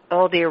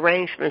all the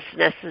arrangements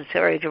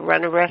necessary to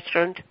run a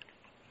restaurant?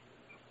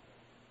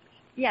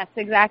 Yes,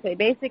 exactly.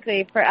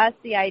 Basically, for us,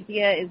 the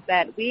idea is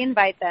that we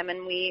invite them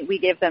and we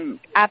give them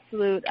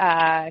absolute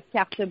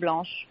carte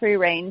blanche, free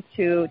reign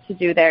to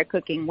do their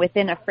cooking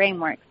within a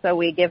framework. So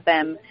we give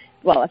them,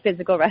 a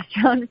physical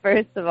restaurant,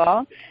 first of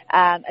all,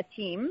 a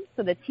team.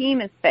 So the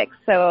team is fixed.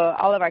 So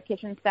all of our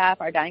kitchen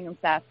staff, our dining room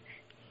staff,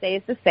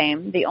 stays the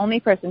same. The only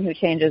person who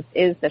changes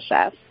is the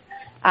chef.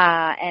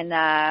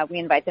 And we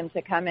invite them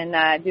to come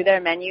and do their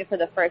menu for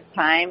the first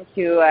time.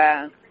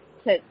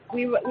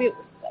 We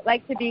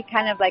like to be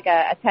kind of like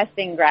a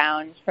testing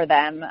ground for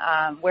them,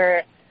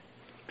 where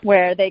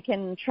they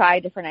can try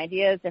different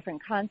ideas,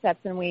 different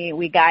concepts, and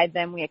we guide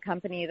them, we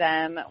accompany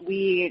them.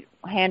 We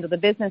handle the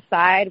business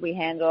side, we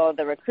handle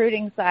the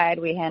recruiting side,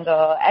 we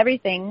handle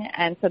everything,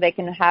 and so they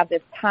can have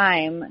this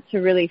time to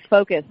really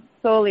focus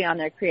solely on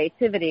their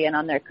creativity and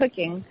on their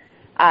cooking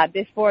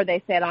before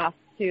they set off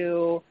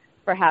to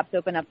perhaps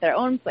open up their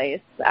own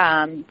place,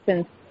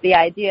 since the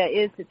idea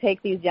is to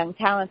take these young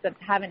talents that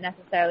haven't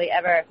necessarily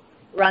ever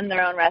run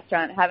their own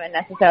restaurant, haven't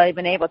necessarily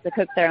been able to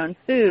cook their own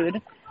food,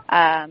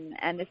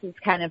 and this is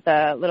kind of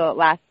the little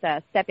last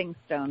stepping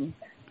stone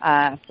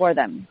for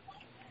them.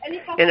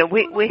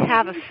 We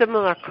have a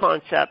similar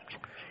concept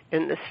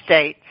in the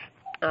States,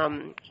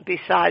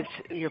 besides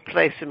your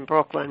place in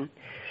Brooklyn,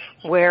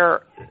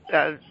 where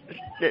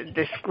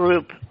this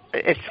group,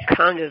 it's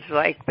kind of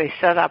like they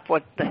set up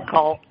what they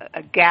call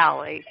a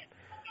galley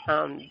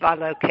by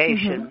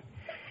location. Mm-hmm.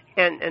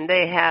 And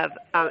they have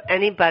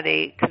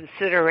anybody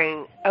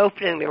considering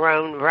opening their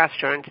own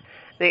restaurant,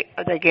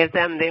 they give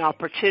them the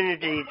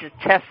opportunity to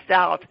test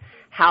out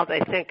how they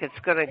think it's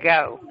going to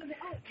go.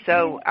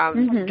 So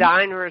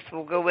diners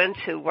will go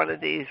into one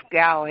of these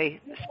galley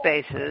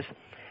spaces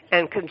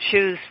and can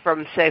choose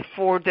from, say,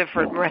 4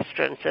 different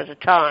restaurants at a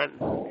time,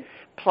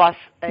 plus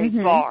a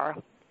bar.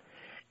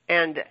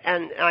 And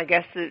I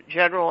guess the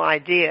general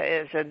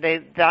idea is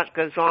that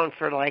goes on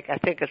for I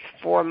think it's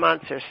 4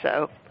 months or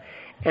so.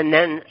 And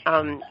then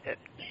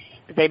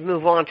they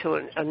move on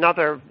to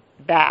another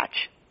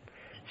batch.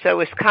 So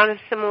it's kind of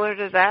similar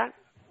to that?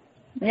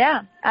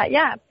 Yeah,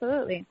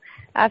 absolutely.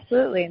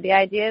 Absolutely. The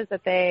idea is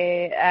that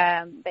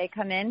they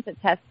come in to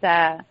test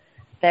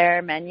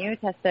their menu,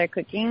 test their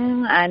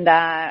cooking, and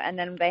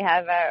then they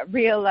have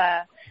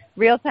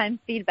real-time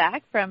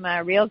feedback from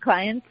real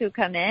clients who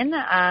come in,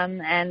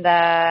 and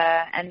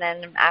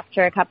then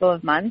after a couple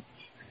of months,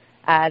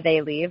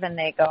 they leave and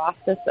they go off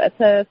to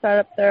start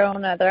up their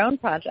own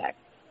project.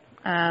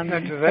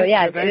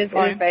 It is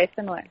very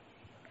similar.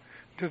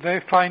 Do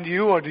they find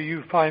you or do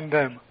you find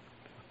them?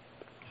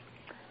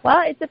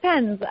 Well, it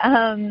depends.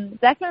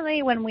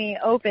 Definitely when we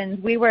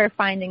opened, we were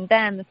finding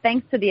them,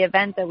 thanks to the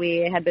event that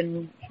we had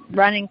been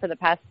running for the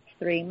past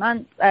 3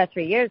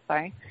 years,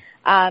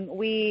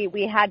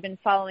 we had been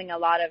following a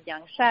lot of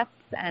young chefs,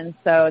 and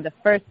so the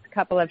first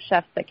couple of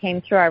chefs that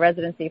came through our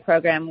residency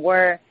program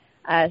were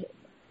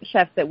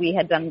chefs that we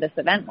had done this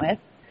event with,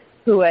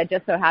 who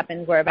just so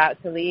happened were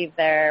about to leave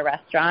their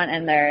restaurant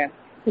and their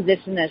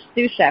position as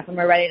sous chef and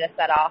were ready to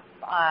set off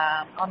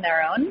on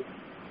their own.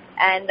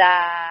 And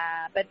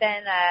but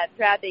then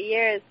throughout the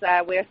years,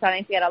 we are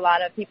starting to get a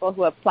lot of people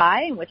who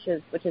apply, which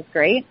is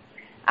great.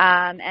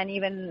 And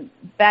even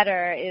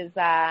better is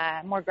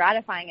more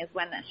gratifying is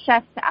when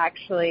chefs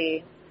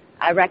actually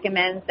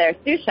recommend their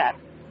sous chef.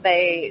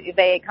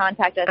 They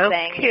contact us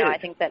saying, cute. I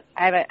think that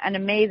I have an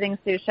amazing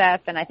sous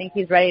chef, and I think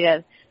he's ready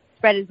to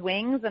spread his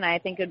wings, and I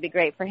think it would be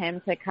great for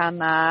him to come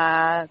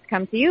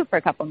to you for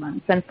a couple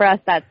months. And for us,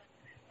 that's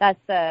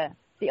the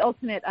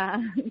ultimate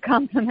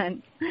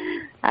compliment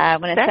when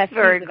a chef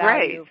sees the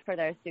value for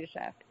their sous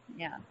chef.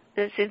 Yeah.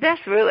 See,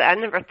 that's really, I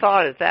never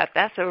thought of that.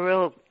 That's a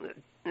real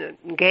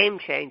game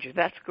changer.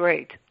 That's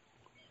great.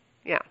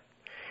 Yeah.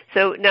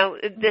 So now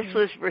this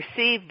was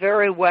received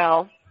very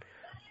well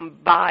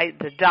by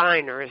the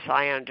diners,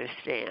 I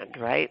understand,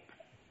 right?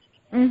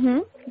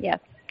 Yes.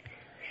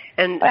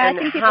 And I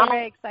think people are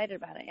very excited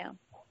about it, yeah.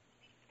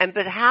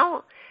 But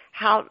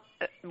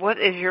what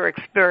is your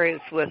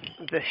experience with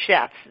the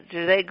chefs?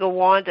 Do they go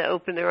on to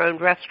open their own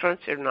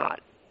restaurants or not?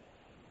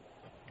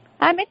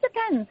 It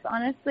depends,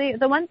 honestly.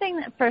 The one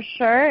thing for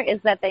sure is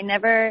that they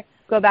never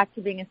go back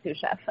to being a sous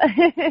chef.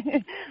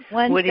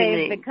 Once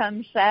they've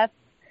become chefs,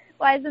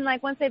 well, as in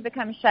like once they've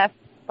become chefs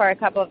for a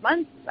couple of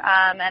months,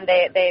 and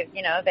they've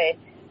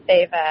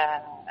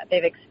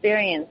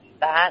experienced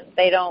that,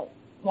 they don't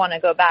want to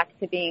go back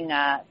to being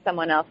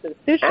someone else's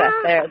sous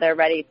chef. They're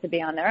ready to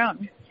be on their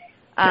own.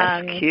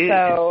 That's cute.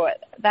 So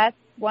that's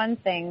one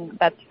thing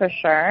that's for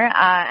sure.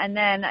 And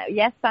then,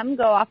 yes, some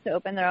go off to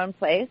open their own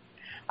place.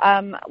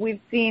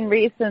 We've seen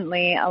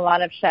recently a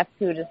lot of chefs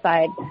who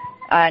decide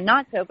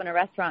not to open a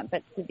restaurant,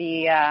 but to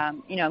be,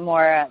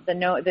 more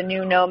the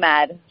new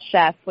nomad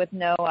chef with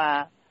no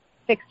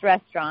fixed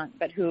restaurant,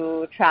 but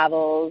who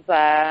travels,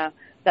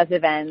 does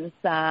events,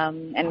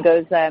 and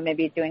goes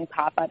maybe doing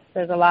pop-ups.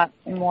 There's a lot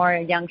more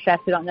young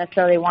chefs who don't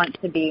necessarily want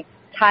to be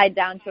tied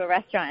down to a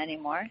restaurant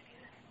anymore.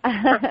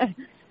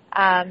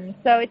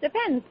 So it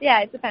depends.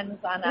 Yeah, it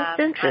depends on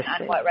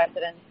what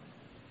residence.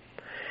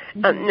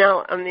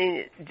 Now, I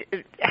mean,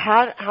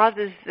 how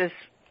does this?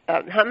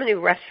 How many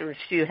restaurants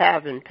do you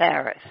have in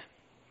Paris?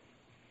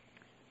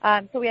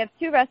 So we have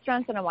 2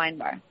 restaurants and a wine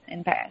bar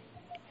in Paris.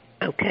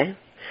 Okay.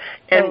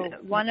 And so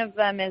one of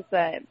them is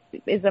a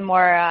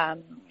more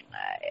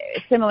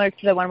similar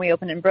to the one we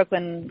opened in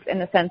Brooklyn in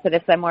the sense that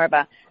it's more of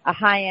a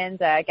high-end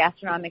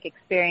gastronomic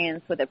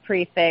experience with a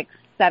prix fixe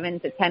 7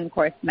 to 10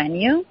 course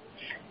menu,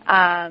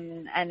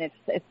 and it's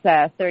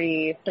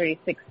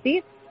 36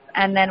 seats.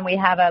 And then we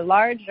have a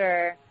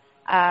larger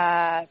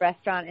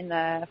restaurant in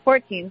the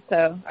 14th,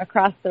 so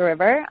across the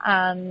river,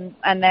 and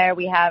there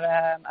we have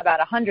about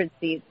 100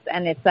 seats,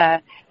 and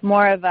it's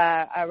more of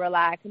a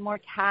relaxed, more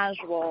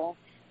casual,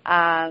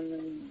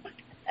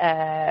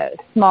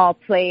 small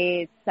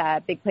plates,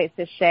 big place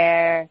to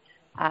share,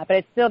 but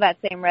it's still that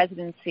same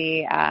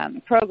residency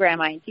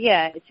program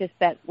idea. It's just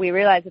that we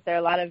realize that there are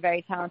a lot of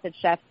very talented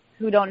chefs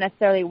who don't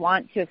necessarily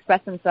want to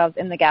express themselves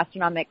in the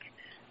gastronomic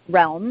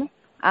realm.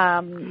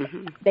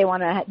 They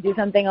want to do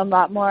something a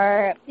lot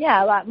more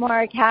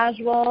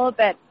casual,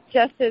 but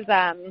just as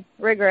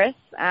rigorous,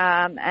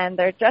 and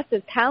they're just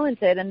as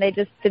talented, and they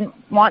just didn't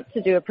want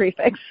to do a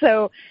prefix.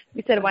 So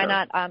we said, why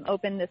not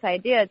open this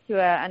idea to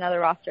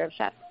another roster of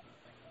chefs?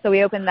 So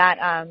we opened that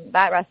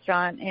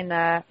restaurant in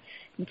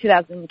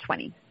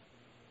 2020.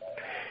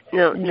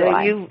 No,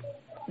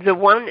 the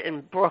one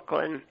in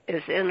Brooklyn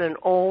is in an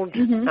old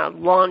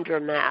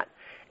laundromat,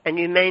 and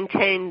you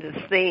maintain the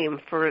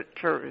theme for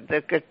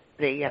the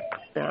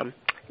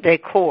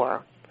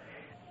decor.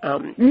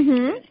 And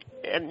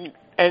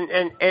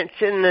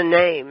it's in the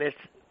name.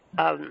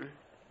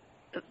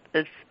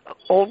 It's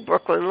Old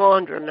Brooklyn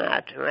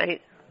Laundromat,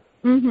 right?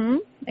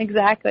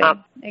 Exactly.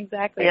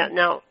 Exactly. Yeah.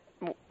 Now,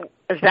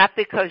 is that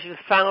because you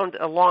found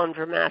a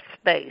laundromat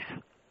space?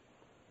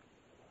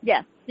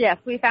 Yes.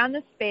 We found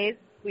the space.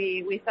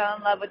 We fell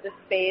in love with the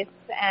space,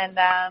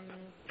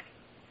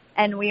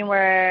 and we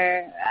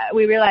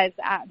realized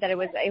that it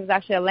was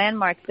actually a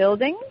landmark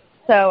building.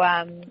 So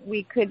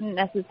we couldn't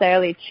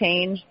necessarily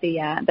change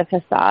the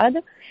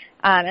facade.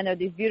 And there were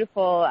these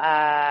beautiful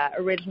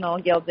original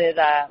gilded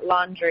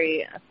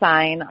laundry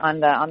sign on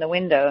the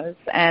windows,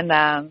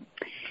 and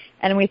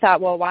we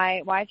thought, well,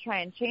 why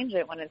try and change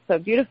it when it's so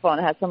beautiful and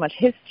it has so much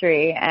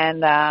history?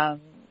 And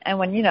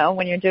when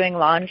you're doing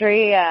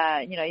laundry,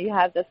 you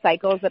have the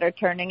cycles that are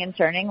turning and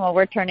turning. Well,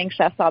 we're turning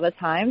chefs all the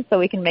time, so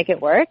we can make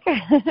it work.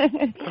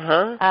 And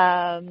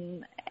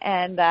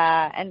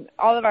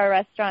all of our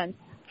restaurants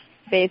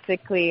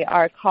basically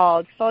are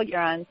called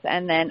Fulgurance,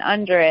 and then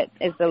under it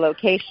is the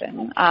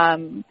location.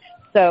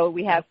 So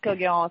we have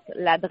Fulgurance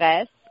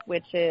L'Adresse,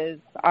 which is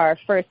our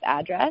first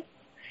address.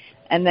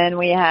 And then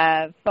we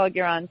have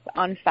Fulgurance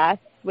en face,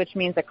 which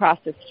means across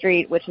the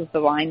street, which is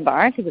the wine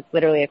bar, because it's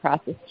literally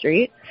across the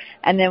street.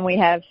 And then we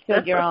have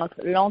Fulgurance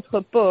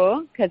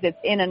l'entrepôt, because it's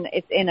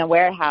in a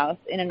warehouse,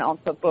 in an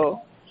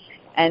entrepôt.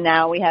 And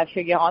now we have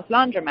Fulgurance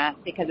laundromat,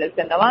 because it's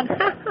in the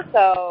laundromat.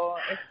 So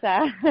it's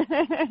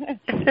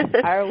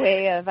our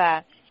way of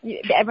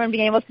everyone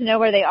being able to know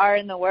where they are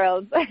in the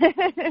world.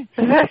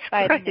 That's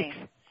great.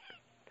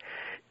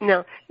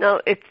 No,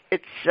 it's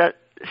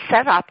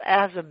set up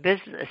as a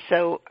business,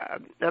 so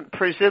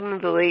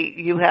presumably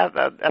you have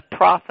a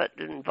profit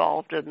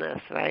involved in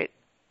this, right?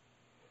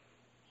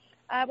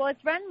 Well,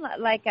 it's run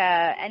like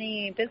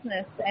any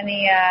business,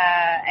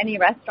 any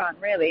restaurant,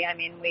 really. I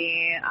mean,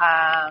 we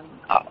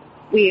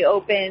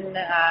open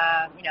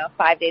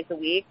 5 days a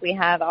week. We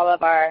have all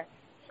of our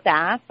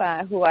staff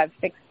who have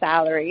fixed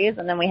salaries,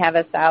 and then we have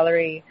a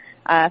salary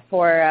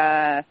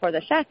for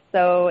the chef.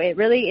 So it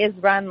really is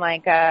run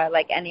like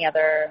any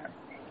other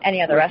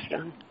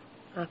restaurant.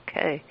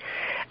 Okay.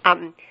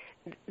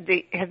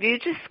 Have you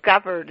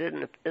discovered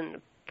in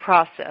the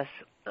process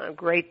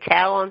great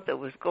talent that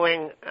was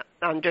going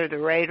under the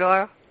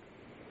radar?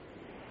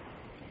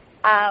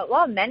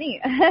 Well,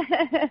 many.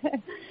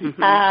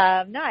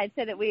 No, I'd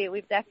say that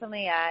we've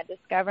definitely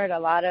discovered a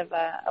lot of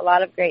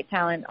great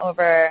talent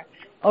over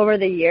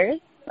the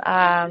years.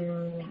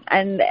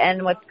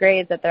 And what's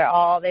great is that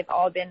they've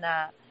all been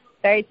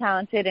very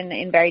talented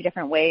in very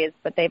different ways,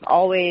 but they've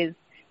always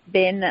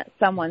been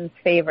someone's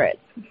favorite.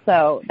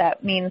 So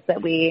that means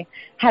that we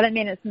haven't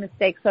made a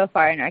mistake so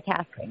far in our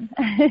casting.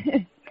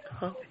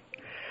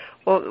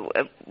 Well,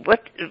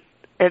 what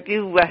have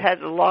you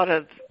had a lot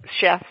of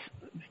chefs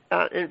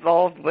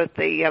involved with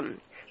the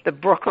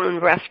Brooklyn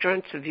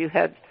restaurants? Have you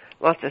had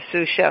lots of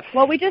sous chefs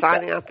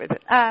signing up with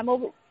it?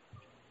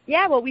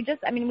 We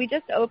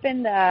just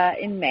opened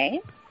in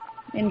May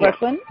in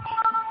Brooklyn.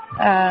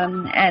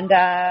 And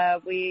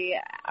we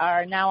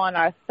are now on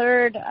our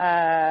third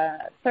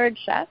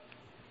chef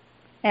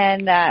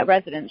and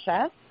resident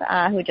chef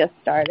who just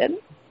started.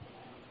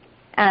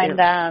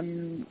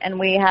 And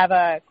we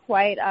have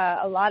quite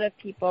a lot of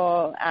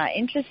people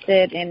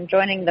interested in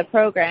joining the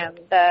program.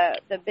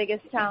 The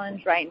biggest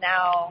challenge right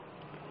now,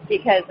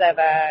 because of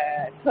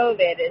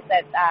COVID, is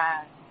that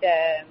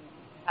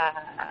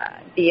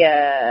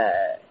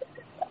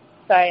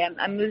sorry,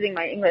 I'm losing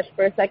my English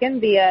for a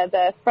second.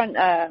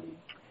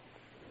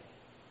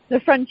 The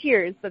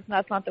frontiers,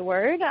 that's not the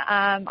word,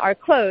 are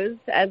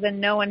closed, as in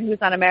no one who's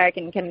not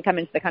American can come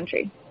into the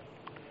country.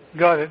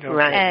 Got it. Okay.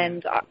 Right.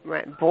 And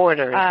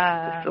borders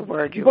is the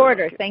word you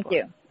borders, thank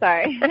you.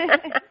 Sorry.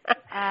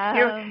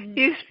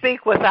 You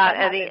speak without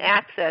any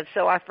accent,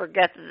 so I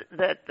forget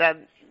that the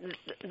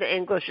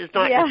English is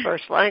not your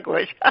first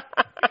language.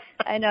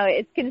 I know,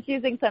 it's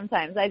confusing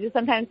sometimes. I just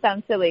sometimes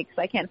sound silly because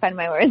I can't find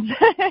my words.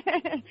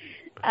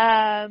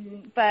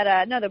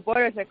 But no, the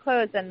borders are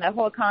closed, and the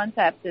whole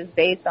concept is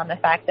based on the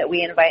fact that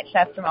we invite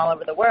chefs from all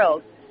over the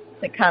world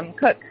to come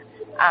cook,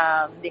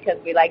 because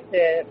we like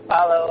to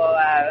follow,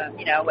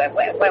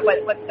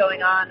 what's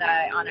going on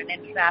an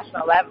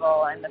international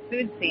level in the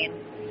food scene.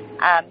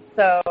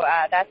 So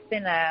that's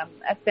been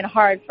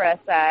hard for us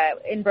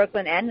in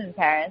Brooklyn and in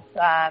Paris.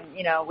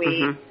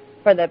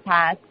 For the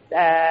past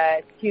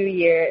 2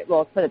 years,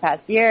 for the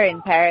past year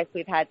in Paris,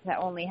 we've had to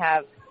only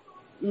have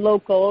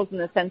locals in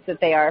the sense that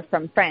they are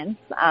from France,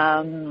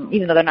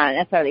 even though they're not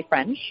necessarily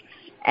French.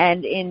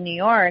 And in New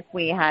York,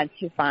 we had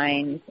to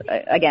find,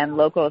 again,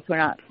 locals who are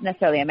not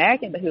necessarily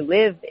American, but who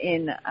live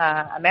in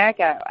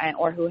America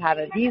or who have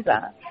a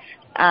visa.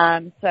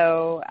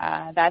 So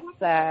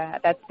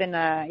that's been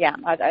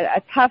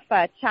a tough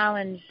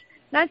challenge.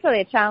 Not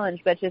necessarily a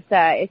challenge, but just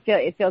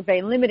it feels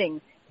very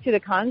limiting to the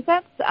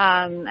concept.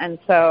 And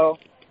so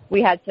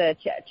we had to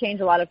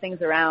change a lot of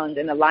things around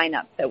in the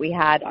lineup that we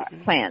had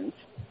planned.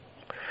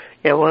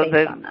 Yeah, well,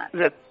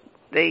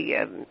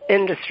 the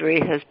industry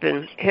has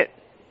been hit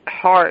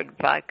hard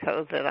by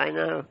COVID, I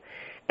know,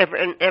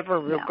 in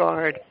every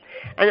regard.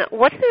 And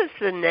what does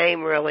the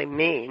name really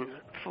mean,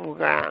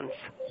 Fulgurance?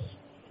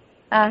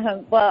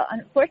 Well,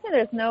 unfortunately,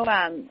 there's no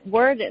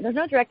there's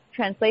no direct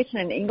translation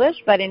in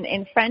English, but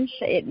in French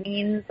it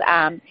means,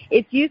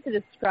 it's used to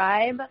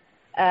describe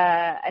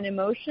an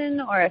emotion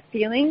or a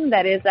feeling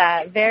that is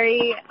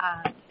very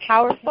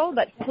powerful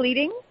but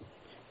fleeting,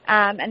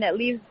 and that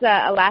leaves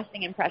a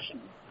lasting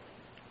impression.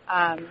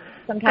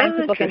 Sometimes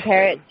people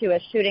compare it to a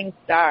shooting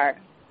star.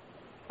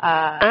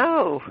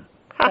 So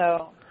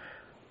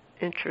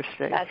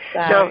interesting. That's,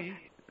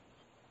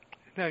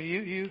 now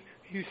you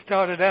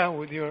started out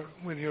with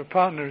your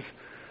partners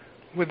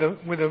with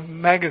a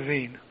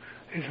magazine.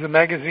 Is the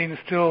magazine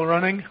still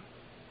running?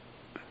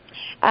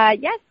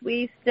 Yes,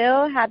 we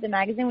still have the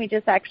magazine. We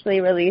just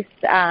actually released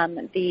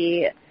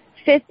the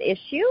 5th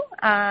issue,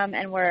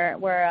 and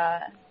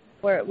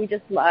we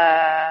just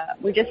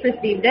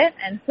received it,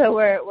 and so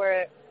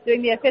we're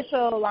doing the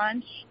official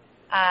launch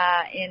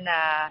in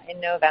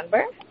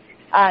November.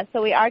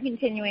 So we are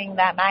continuing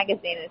that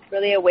magazine. It's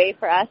really a way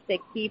for us to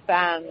keep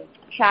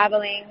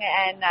traveling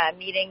and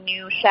meeting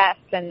new chefs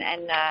and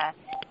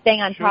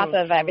staying on top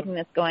of everything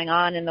that's going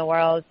on in the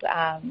world.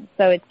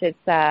 So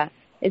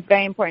it's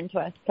very important to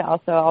us to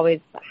also always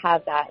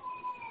have that.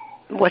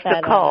 What's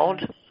it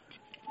called?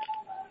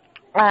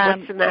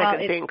 What's the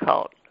magazine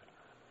called?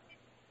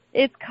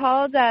 It's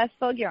called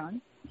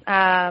Fulgurance.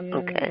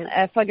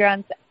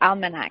 Fulgurance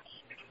Almanac.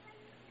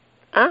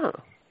 Oh,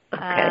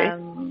 okay.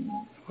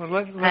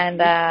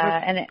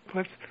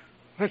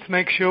 Let's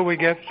make sure we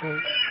get the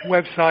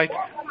website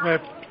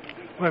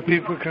where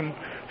people can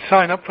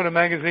sign up for the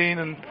magazine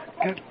and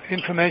get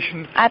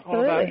information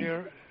all about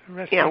your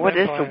restaurant. Yeah, what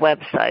is the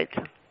website?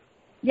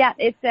 Yeah,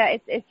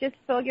 it's just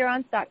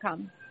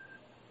fulgurance.com.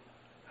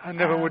 I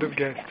never would have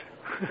guessed.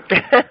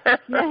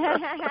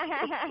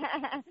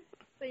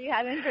 So you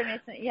have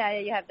information. Yeah,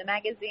 you have the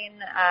magazine,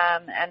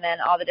 and then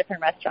all the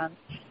different restaurants,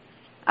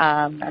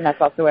 and that's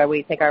also where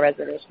we take our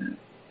reservations.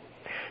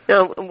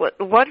 Now,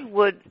 what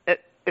would,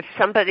 if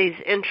somebody's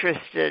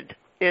interested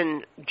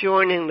in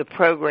joining the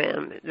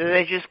program, do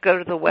they just go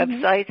to the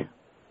website?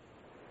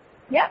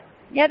 Yeah,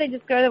 they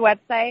just go to the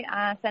website,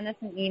 send us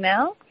an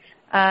email,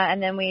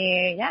 and then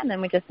we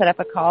just set up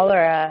a call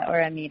or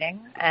a meeting,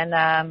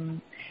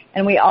 and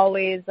we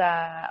always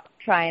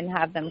try and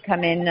have them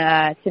come in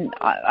to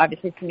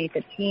meet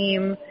the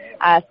team,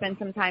 spend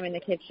some time in the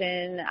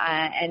kitchen,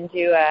 and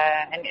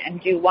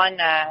do one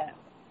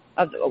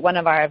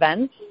of our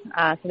events,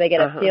 so they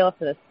get a feel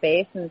for the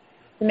space and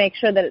to make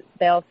sure that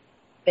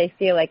they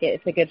feel like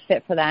it's a good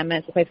fit for them and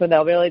it's a place where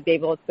they'll really be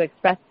able to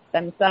express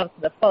themselves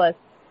to the fullest,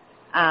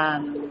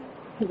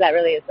 because that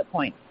really is the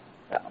point.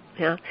 So.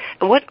 Yeah.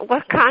 And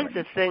what kinds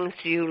of things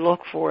do you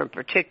look for in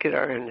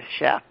particular in a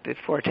chef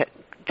before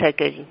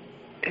taking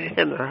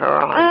him or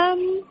her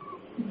on?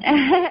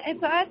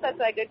 To us, that's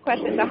a good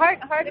question. It's a hard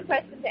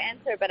question to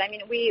answer, but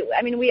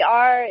we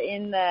are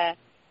in the.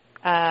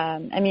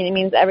 It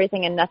means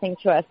everything and nothing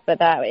to us.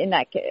 But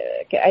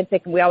I'd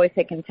say we always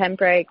say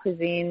contemporary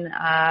cuisine.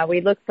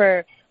 We look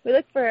for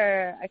a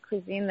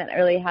cuisine that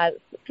really has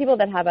people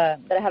that have a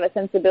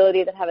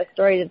sensibility, that have a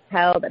story to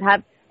tell, that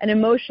have an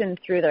emotion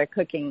through their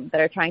cooking, that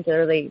are trying to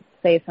really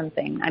say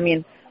something. I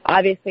mean,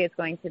 obviously it's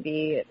going to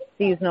be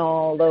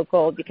seasonal,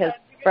 local, because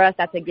for us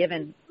that's a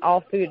given.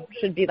 All food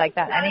should be like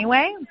that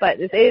anyway,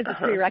 but it is a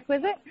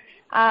prerequisite.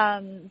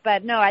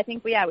 But no, I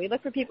think we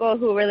look for people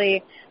who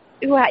really,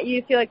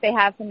 you feel like they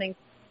have something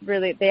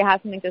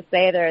to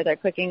say. They're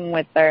cooking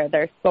with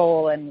their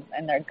soul and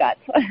their guts,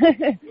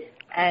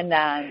 and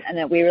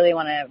that we really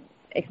want to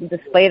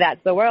display that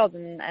to the world,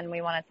 and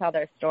we want to tell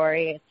their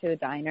story to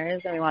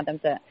diners, and we want them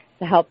to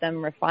help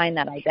them refine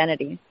that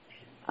identity.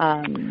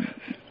 So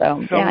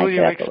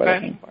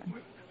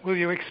will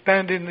you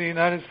expand in the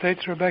United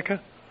States,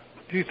 Rebecca?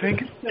 Do you think?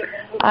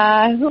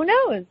 Who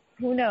knows?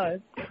 Who knows?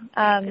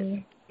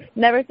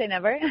 Never say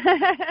never.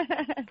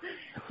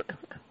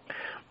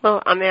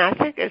 Well, I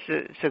think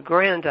it's a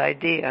grand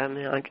idea.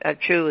 I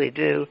truly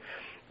do.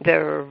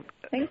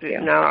 Thank you.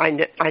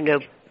 I know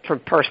from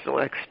personal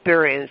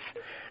experience,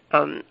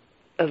 a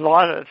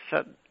lot of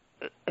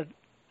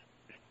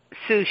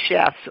sous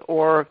chefs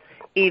or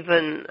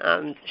even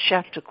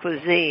chef de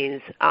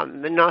cuisines,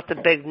 not the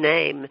big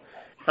name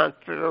for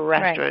the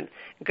restaurant,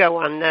 go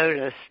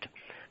unnoticed.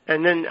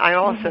 And then I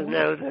also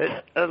know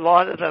that a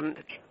lot of them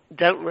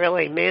don't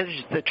really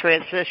manage the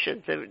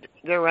transitions of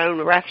their own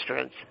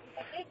restaurants.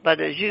 But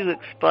as you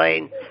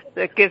explained,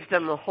 that gives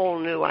them a whole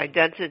new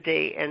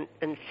identity and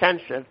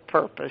sense of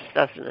purpose,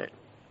 doesn't it?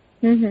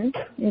 Mm-hmm.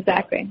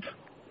 Exactly.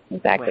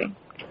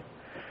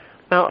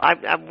 Well,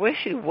 I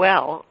wish you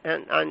well,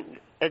 and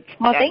it's,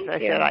 thank you. I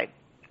said,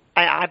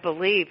 I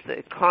believe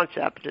the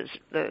concept is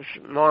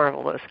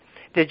marvelous.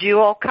 Did you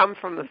all come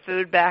from a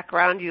food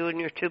background, you and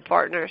your two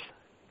partners?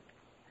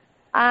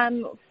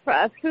 For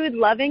a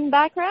food-loving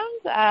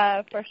background,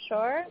 for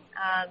sure.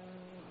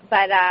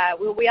 But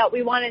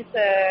we wanted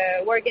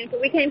to work in.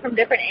 We came from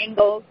different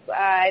angles.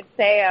 I'd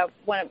say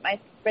one of my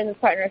business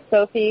partners,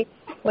 Sophie,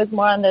 was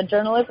more on the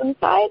journalism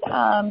side,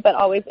 but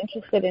always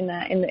interested in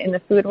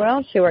the food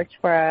world. She worked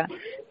for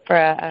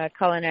a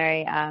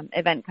culinary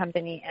event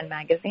company and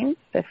magazine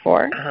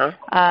before.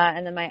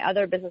 And then my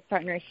other business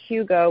partner,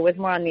 Hugo, was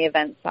more on the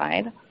event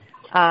side.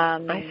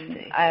 I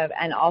see.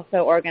 And also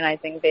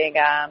organizing big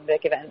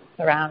events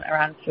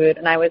around food,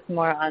 and I was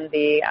more on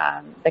the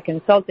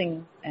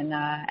consulting and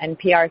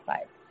PR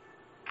side.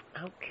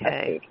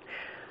 Okay.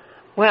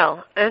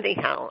 Well,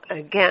 anyhow,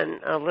 again,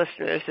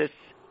 listeners, it's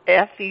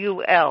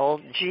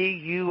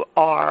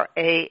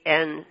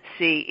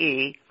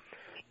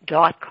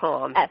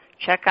FULGURANCE.com.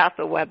 Check out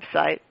the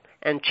website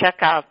and check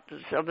out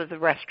some of the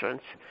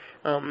restaurants,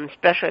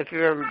 especially if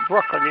you're in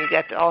Brooklyn. You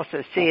get to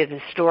also see a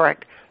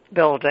historic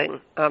building,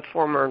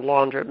 former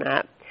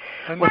laundromat.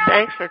 Well,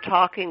 thanks for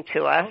talking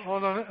to us.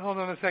 Hold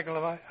on a second.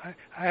 I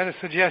had a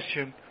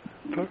suggestion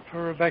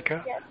for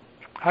Rebecca. Yes.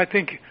 I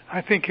think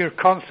your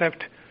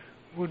concept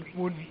would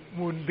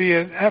be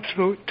an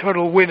absolute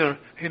total winner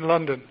in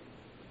London.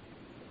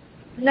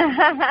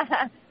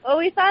 Well,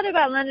 we thought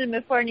about London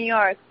before New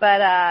York,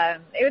 but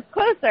it was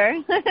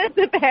closer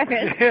to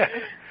Paris. Yeah.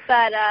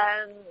 But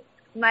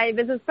my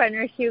business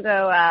partner,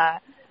 Hugo,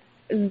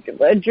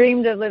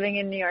 dreamed of living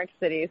in New York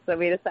City, so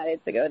we decided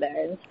to go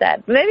there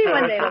instead. Maybe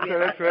one day it'll be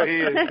That's where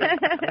he is.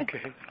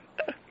 Okay.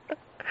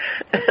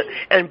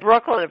 And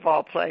Brooklyn, of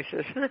all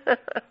places.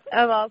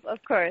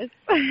 Of course.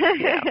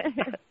 Yeah.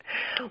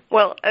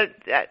 Well,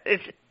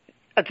 it's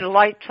a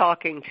delight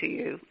talking to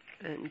you.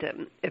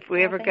 And if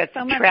we ever get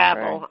to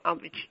travel, I'll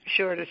be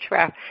sure to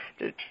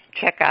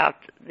check out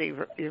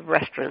your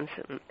restaurants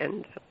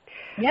in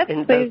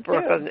both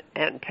Brooklyn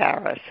and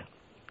Paris.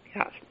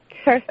 Yeah.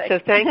 Perfect. So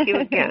thank you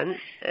again,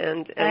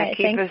 and right,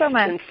 keep us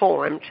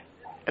informed.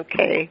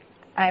 Okay.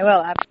 I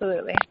will,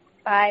 absolutely.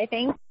 Bye.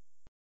 Thanks.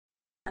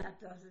 That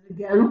does it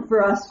again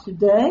for us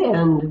today,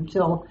 and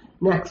until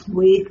next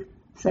week,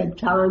 same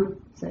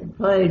time, same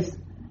place.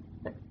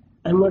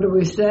 And what do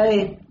we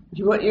say? Do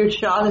you want your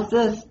shot at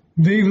this?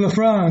 Vive la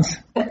France.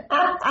 Bye-bye.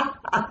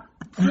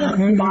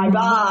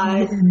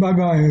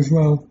 Bye-bye as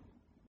well.